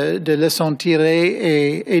sommaire de leçons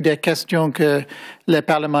tirées et des questions que les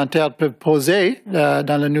parlementaires peuvent poser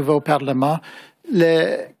dans le nouveau Parlement.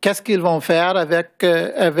 Qu'est-ce qu'ils vont faire avec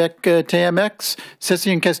TMX? C'est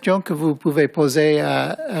une question que vous pouvez poser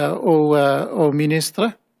au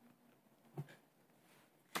ministre.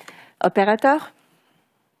 Opérateur?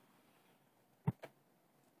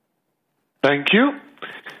 Thank you.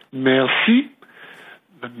 Merci.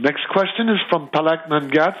 The next question is from Palak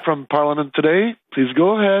Nangat from Parliament Today. Please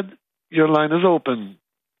go ahead. Your line is open.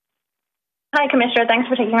 Hi, Commissioner. Thanks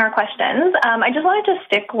for taking our questions. I just wanted to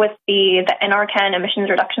stick with the NRCan Emissions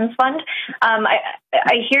Reductions Fund.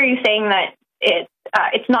 I hear you saying that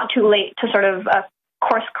it's not too late to sort of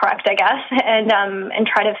course correct, I guess, and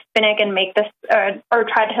try to finick and make this or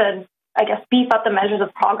try to, I guess, beef up the measures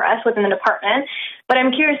of progress within the department. But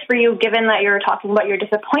I'm curious for you, given that you're talking about your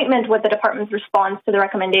disappointment with the department's response to the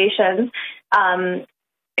recommendations,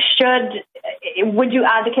 would you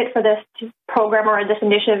advocate for this program or this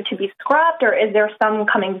initiative to be scrapped, or is there some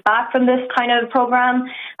coming back from this kind of program?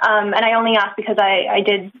 And I only ask because I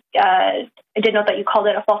did note that you called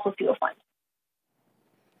it a fossil fuel fund.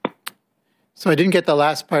 So I didn't get the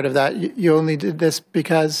last part of that. You only did this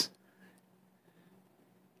because?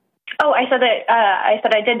 Oh, I said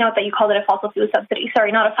I did note that you called it a fossil fuel subsidy.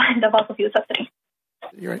 Sorry, not a fund, a fossil fuel subsidy.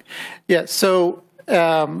 You're right. Yeah. So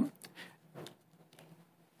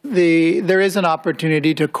there is an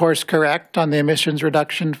opportunity to course correct on the emissions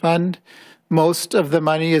reduction fund. Most of the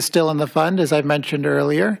money is still in the fund, as I mentioned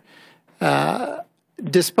earlier.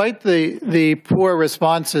 Despite the poor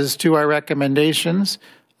responses to our recommendations,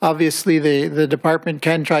 obviously the department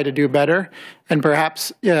can try to do better, and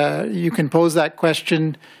perhaps you can pose that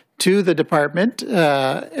question to the department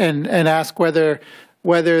and ask whether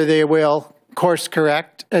they will course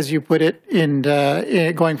correct, as you put it, in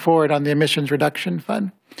going forward on the emissions reduction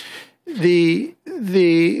fund. The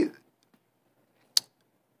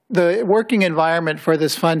working environment for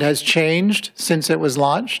this fund has changed since it was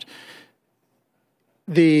launched.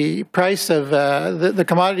 The price of the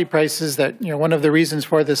commodity prices that, one of the reasons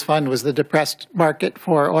for this fund was the depressed market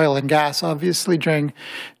for oil and gas, obviously during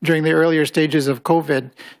the earlier stages of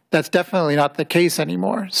COVID. That's definitely not the case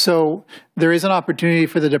anymore. So there is an opportunity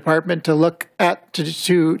for the department to look at,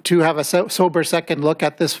 to have a sober second look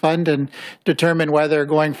at this fund and determine whether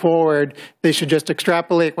going forward they should just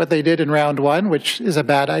extrapolate what they did in round one, which is a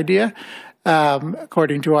bad idea,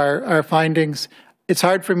 according to our findings. It's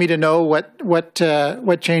hard for me to know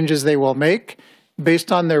what changes they will make.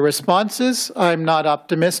 Based on their responses, I'm not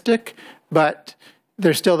optimistic, but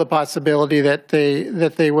there's still the possibility that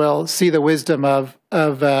they will see the wisdom of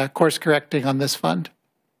course correcting on this fund.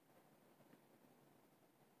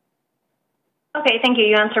 Okay, thank you.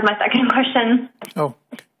 You answered my second question. Oh.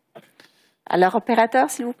 Alors, opérateur,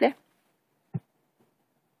 s'il vous plaît.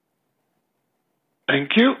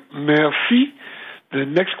 Thank you. Merci. The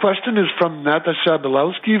next question is from Natasha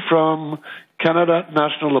Belowski from Canada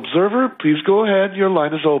National Observer. Please go ahead. Your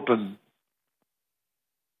line is open.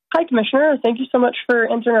 Hi, Commissioner. Thank you so much for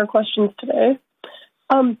answering our questions today.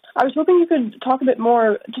 I was hoping you could talk a bit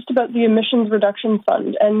more just about the emissions reduction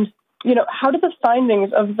fund and, how do the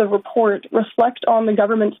findings of the report reflect on the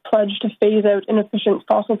government's pledge to phase out inefficient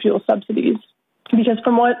fossil fuel subsidies? Because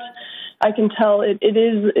from what I can tell, it's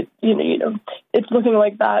looking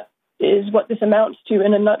like that is what this amounts to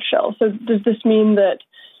in a nutshell. So does this mean that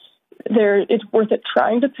it's worth it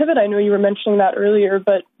trying to pivot? I know you were mentioning that earlier,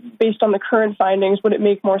 but based on the current findings, would it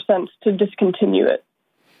make more sense to discontinue it?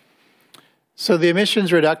 So the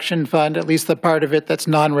emissions reduction fund, at least the part of it that's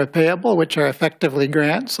non-repayable, which are effectively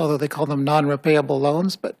grants, although they call them non-repayable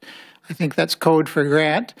loans, but I think that's code for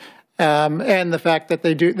grant. And the fact that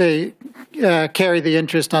they carry the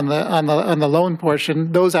interest on the loan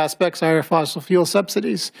portion, those aspects are fossil fuel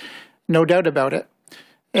subsidies, no doubt about it.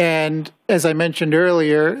 And as I mentioned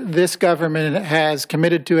earlier, this government has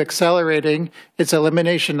committed to accelerating its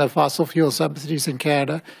elimination of fossil fuel subsidies in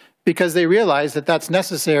Canada because they realize that that's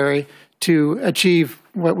necessary to achieve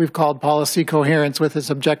what we've called policy coherence with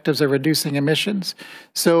its objectives of reducing emissions.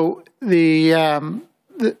 So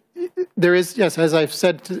there is, yes, as I've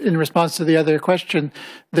said in response to the other question,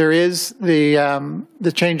 there is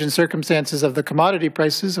the change in circumstances of the commodity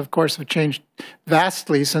prices, of course, have changed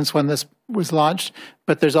vastly since when this was launched,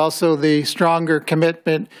 but there's also the stronger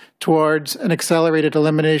commitment towards an accelerated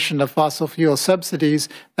elimination of fossil fuel subsidies.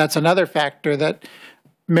 That's another factor that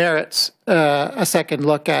merits a second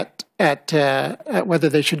look at at whether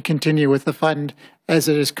they should continue with the fund as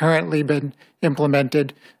it has currently been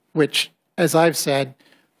implemented, which, as I've said,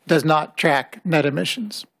 does not track net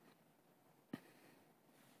emissions.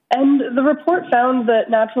 And the report found that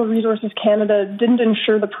Natural Resources Canada didn't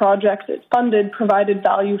ensure the projects it funded provided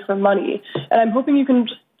value for money. And I'm hoping you can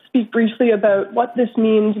just speak briefly about what this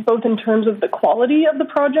means, both in terms of the quality of the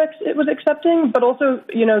projects it was accepting, but also,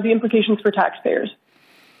 the implications for taxpayers.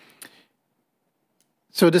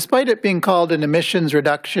 So despite it being called an emissions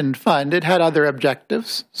reduction fund, it had other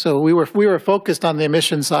objectives. So we were focused on the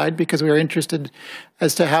emission side because we were interested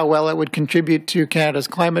as to how well it would contribute to Canada's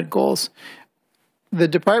climate goals. The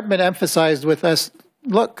department emphasized with us,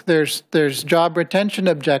 look, there's job retention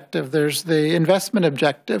objective, there's the investment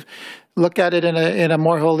objective. Look at it in a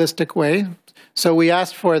more holistic way. So we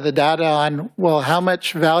asked for the data on, well, how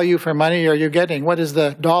much value for money are you getting? What is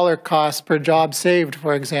the dollar cost per job saved,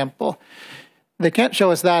 for example? They can't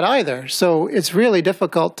show us that either. So it's really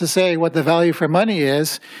difficult to say what the value for money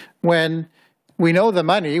is when we know the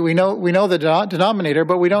money, we know the denominator,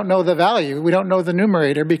 but we don't know the value. We don't know the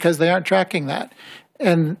numerator because they aren't tracking that.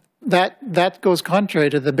 And that goes contrary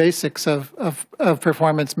to the basics of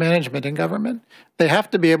performance management in government. They have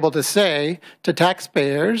to be able to say to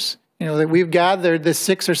taxpayers, that we've gathered this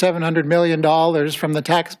 $600 or $700 million from the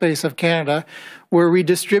tax base of Canada. We're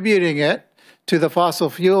redistributing it to the fossil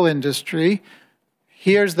fuel industry.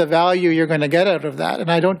 Here's the value you're going to get out of that.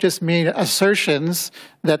 And I don't just mean assertions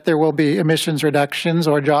that there will be emissions reductions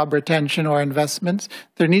or job retention or investments.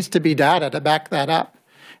 There needs to be data to back that up.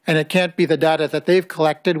 And it can't be the data that they've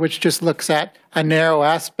collected, which just looks at a narrow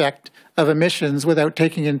aspect of emissions without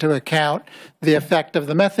taking into account the effect of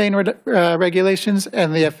the methane regulations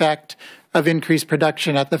and the effect of increased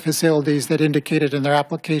production at the facilities that indicated in their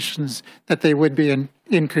applications that they would be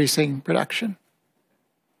increasing production.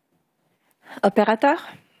 Opérateur?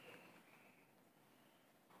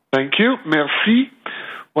 Thank you. Merci.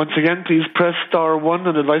 Once again, please press *1 on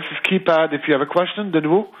the device's keypad if you have a question. De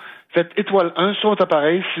nouveau, faites étoile 1 sur votre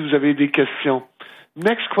appareil si vous avez des questions.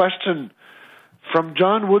 Next question from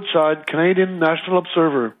John Woodside, Canadian National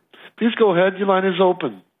Observer. Please go ahead. Your line is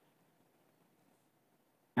open.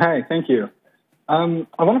 Hi, thank you. I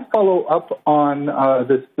want to follow up on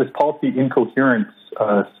this policy incoherence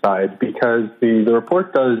side because the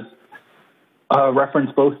report does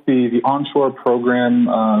reference both the onshore program,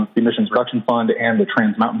 the emissions reduction fund, and the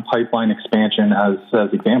Trans Mountain Pipeline expansion as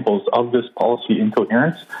examples of this policy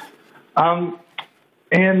incoherence.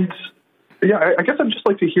 And yeah, I guess I'd just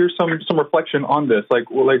like to hear some reflection on this. Like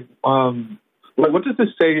what does this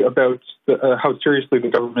say about how seriously the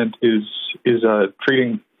government is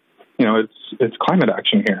treating, its climate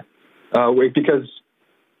action here? Because,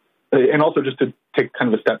 and also just to take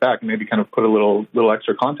kind of a step back and maybe kind of put a little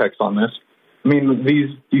extra context on this. I mean,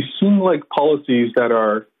 these seem like policies that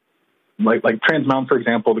are like Trans Mountain, for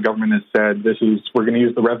example. The government has said we're going to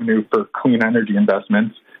use the revenue for clean energy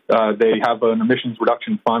investments. They have an emissions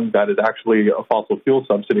reduction fund that is actually a fossil fuel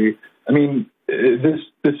subsidy. I mean,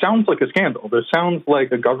 this sounds like a scandal. This sounds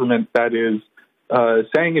like a government that is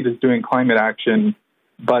saying it is doing climate action,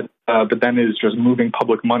 but then is just moving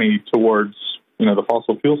public money towards the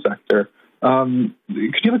fossil fuel sector. Could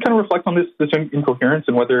you kind of reflect on this incoherence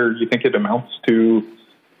and whether you think it amounts to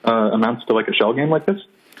like a shell game like this?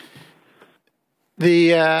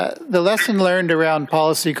 The lesson learned around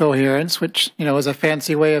policy coherence, which is a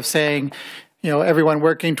fancy way of saying everyone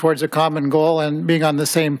working towards a common goal and being on the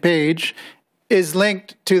same page, is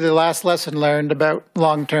linked to the last lesson learned about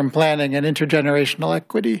long-term planning and intergenerational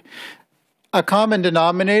equity. A common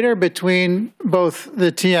denominator between both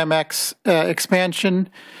the TMX expansion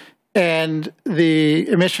and the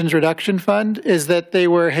emissions reduction fund is that they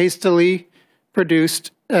were hastily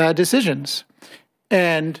produced decisions.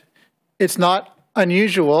 And it's not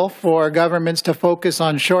unusual for governments to focus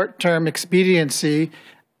on short-term expediency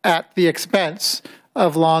at the expense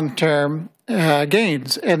of long-term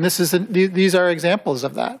gains. And these are examples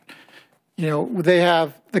of that.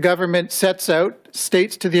 The government sets out,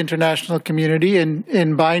 states to the international community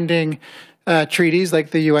in binding treaties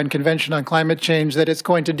like the UN Convention on Climate Change that it's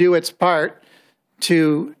going to do its part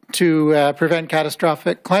to prevent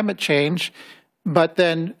catastrophic climate change, but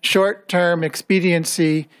then short-term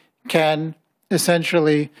expediency can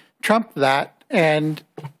essentially trump that. And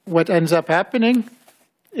what ends up happening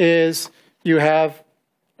is you have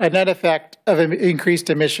a net effect of increased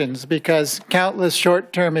emissions because countless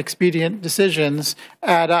short-term expedient decisions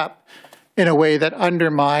add up in a way that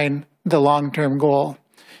undermine the long-term goal.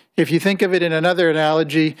 If you think of it in another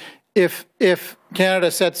analogy, if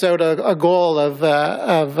Canada sets out a goal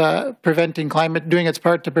of preventing doing its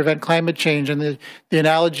part to prevent climate change, and the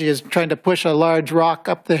analogy is trying to push a large rock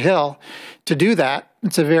up the hill, to do that,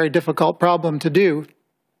 it's a very difficult problem to do.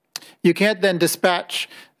 You can't then dispatch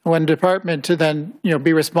one department to then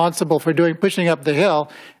be responsible for pushing up the hill,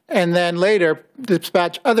 and then later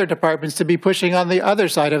dispatch other departments to be pushing on the other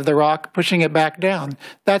side of the rock, pushing it back down.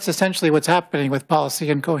 That's essentially what's happening with policy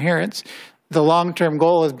incoherence. The long-term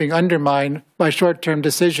goal is being undermined by short-term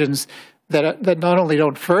decisions that not only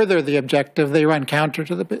don't further the objective, they run counter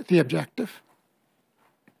to the objective.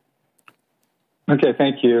 Okay,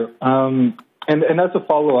 thank you. And as a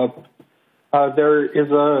follow-up,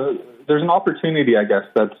 there's an opportunity, I guess,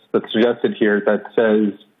 that's suggested here that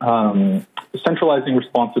says centralizing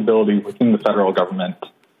responsibility within the federal government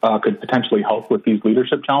could potentially help with these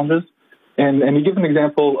leadership challenges. And you give an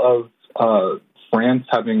example of France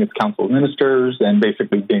having its council of ministers and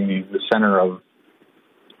basically being the center of,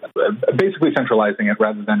 basically centralizing it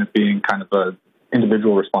rather than it being kind of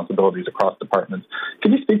individual responsibilities across departments.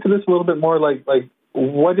 Can you speak to this a little bit more? Like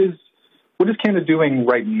what is Canada doing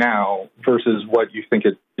right now versus what you think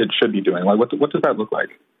it should be doing? Like, what does that look like?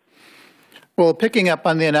 Well, picking up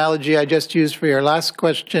on the analogy I just used for your last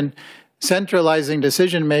question, centralizing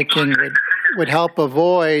decision-making would help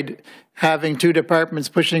avoid having two departments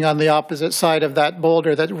pushing on the opposite side of that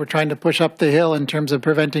boulder that we're trying to push up the hill in terms of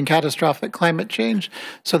preventing catastrophic climate change.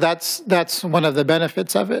 So that's one of the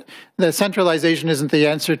benefits of it. The centralization isn't the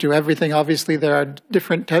answer to everything. Obviously, there are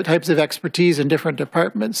different types of expertise in different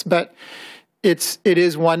departments, but it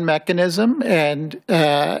is one mechanism, and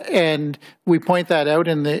we point that out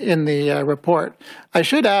in the report. I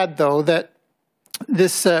should add, though, that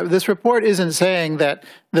this report isn't saying that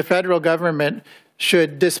the federal government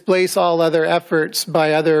should displace all other efforts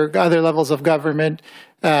by other levels of government,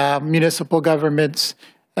 municipal governments,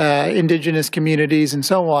 Indigenous communities, and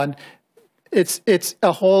so on. It's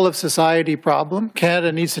a whole of society problem.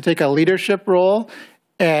 Canada needs to take a leadership role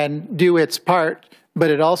and do its part,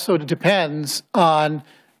 but it also depends on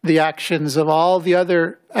the actions of all the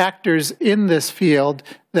other actors in this field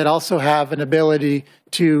that also have an ability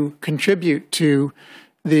to contribute to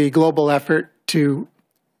the global effort to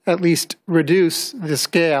at least reduce the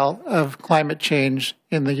scale of climate change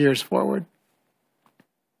in the years forward.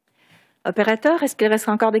 Opérateur, est-ce qu'il reste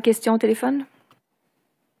encore des questions au téléphone?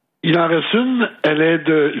 Il en reste une. Elle est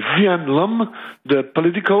de Vianne Lum de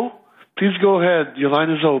Politico. Please go ahead. Your line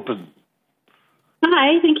is open.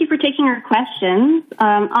 Hi, thank you for taking our questions.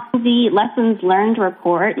 On the lessons learned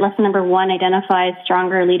report, lesson number 1 identifies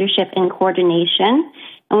stronger leadership and coordination.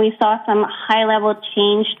 And we saw some high-level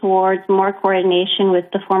change towards more coordination with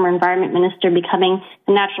the former Environment Minister becoming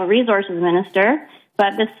the Natural Resources Minister.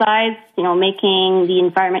 But besides, making the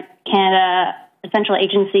Environment Canada a central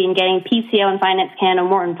agency and getting PCO and Finance Canada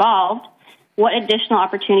more involved, what additional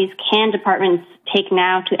opportunities can departments take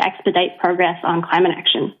now to expedite progress on climate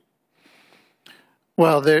action?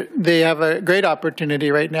 Well, they have a great opportunity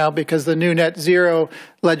right now because the new net zero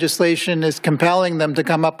legislation is compelling them to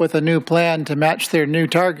come up with a new plan to match their new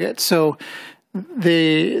targets. So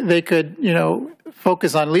they could,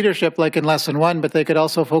 focus on leadership like in lesson 1, but they could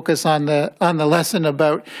also focus on the lesson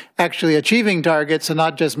about actually achieving targets and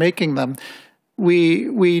not just making them.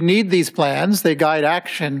 We need these plans, they guide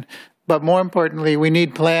action, but more importantly, we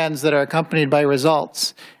need plans that are accompanied by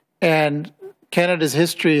results. And Canada's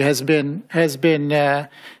history has been a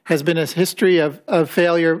history of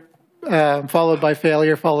failure, followed by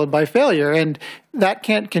failure, and that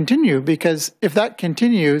can't continue, because if that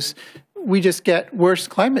continues, we just get worse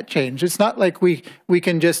climate change. It's not like we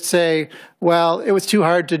can just say, well, it was too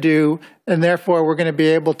hard to do, and therefore we're going to be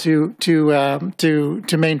able to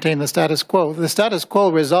maintain the status quo. The status quo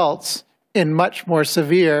results in much more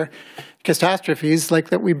severe catastrophes like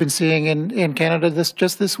that we've been seeing in Canada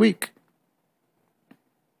just this week.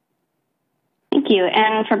 Thank you.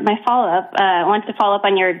 And for my follow-up, I wanted to follow up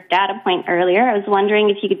on your data point earlier. I was wondering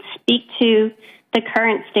if you could speak to the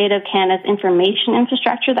current state of Canada's information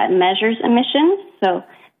infrastructure that measures emissions. So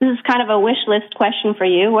this is kind of a wish list question for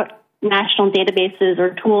you. What national databases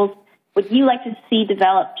or tools would you like to see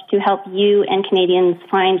developed to help you and Canadians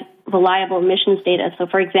find reliable emissions data? So,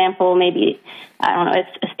 for example, maybe, a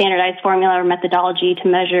standardized formula or methodology to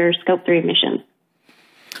measure Scope 3 emissions.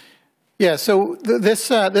 Yeah, so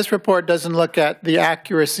this report doesn't look at the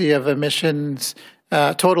accuracy of emissions,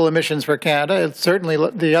 total emissions for Canada. It certainly,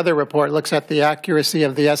 the other report looks at the accuracy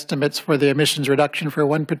of the estimates for the emissions reduction for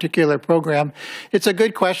one particular program. It's a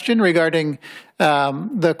good question regarding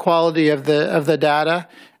the quality of the data.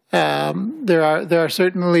 There are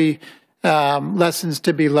certainly lessons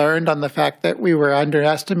to be learned on the fact that we were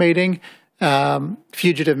underestimating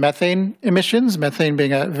fugitive methane emissions, methane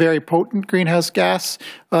being a very potent greenhouse gas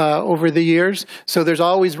over the years. So there's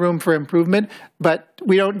always room for improvement, but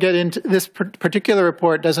we don't get into this particular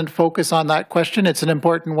report doesn't focus on that question. It's an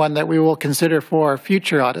important one that we will consider for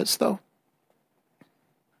future audits, though.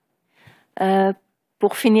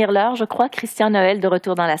 Pour finir l'heure, je crois, Christian Noël de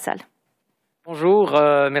retour dans la salle. Bonjour,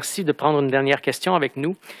 merci de prendre une dernière question avec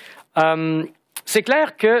nous. C'est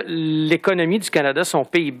clair que l'économie du Canada, son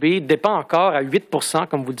PIB, dépend encore à 8 %,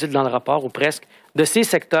 comme vous le dites dans le rapport, ou presque, de ces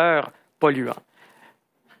secteurs polluants.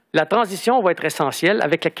 La transition va être essentielle.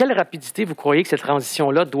 Avec quelle rapidité vous croyez que cette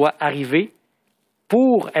transition-là doit arriver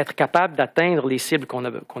pour être capable d'atteindre les cibles qu'on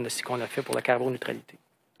a fait pour la carboneutralité?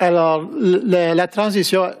 Alors, la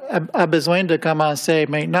transition a besoin de commencer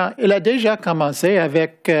maintenant. Elle a déjà commencé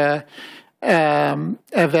avec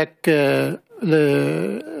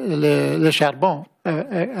le charbon.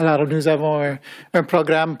 Alors, nous avons un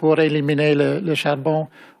programme pour éliminer le charbon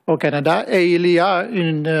au Canada et il y a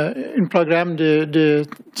un programme de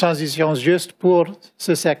transition juste pour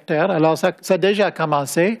ce secteur. Alors, ça a déjà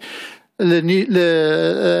commencé. L'échelle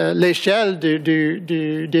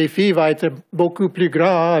du défi va être beaucoup plus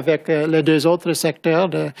grande avec les deux autres secteurs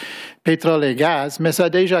de pétrole et gaz, mais ça a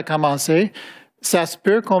déjà commencé. Ça se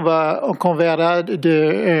peut qu'on verra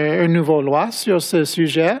une nouvelle loi sur ce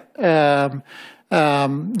sujet dans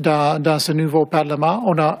ce nouveau Parlement.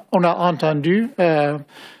 On a entendu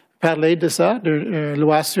parler de ça, de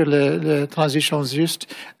loi sur la transition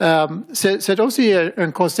juste. C'est aussi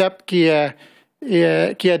un concept qui est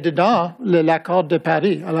dedans l'accord de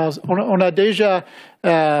Paris. Alors, on a déjà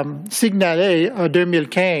signalé en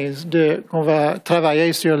 2015 qu'on va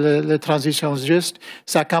travailler sur la transition juste.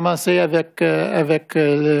 Ça a commencé avec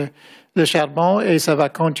le charbon et ça va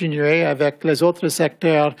continuer avec les autres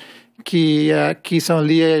secteurs qui sont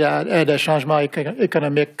liés à des changements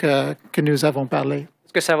économiques que nous avons parlé.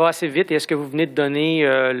 Est-ce que ça va assez vite et est-ce que vous venez de donner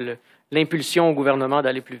l'impulsion au gouvernement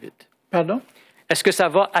d'aller plus vite? Pardon? Est-ce que ça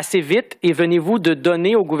va assez vite et venez-vous de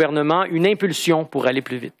donner au gouvernement une impulsion pour aller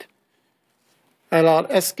plus vite? Alors,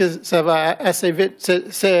 est-ce que ça va assez vite?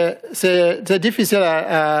 C'est difficile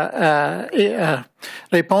à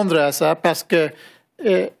répondre à ça parce que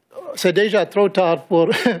c'est déjà trop tard pour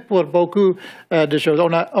beaucoup de choses.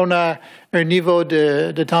 On a un niveau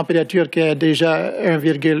de température qui est déjà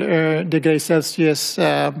 1,1 degré Celsius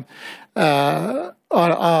en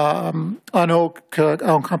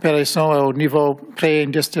comparaison au niveau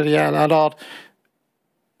pré-industriel. Alors,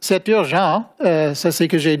 c'est urgent, ça c'est ce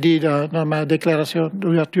que j'ai dit dans ma déclaration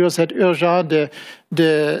d'ouverture, c'est urgent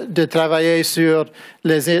de travailler sur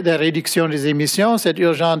la réduction des émissions, c'est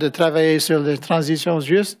urgent de travailler sur les transitions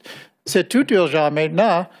justes. C'est tout urgent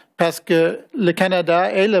maintenant parce que le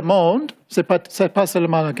Canada et le monde, c'est pas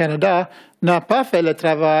seulement le Canada, n'a pas fait le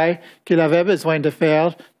travail qu'il avait besoin de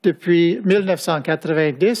faire depuis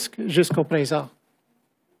 1990 jusqu'au présent.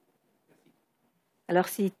 Alors,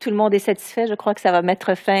 si tout le monde est satisfait, je crois que ça va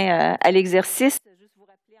mettre fin à l'exercice.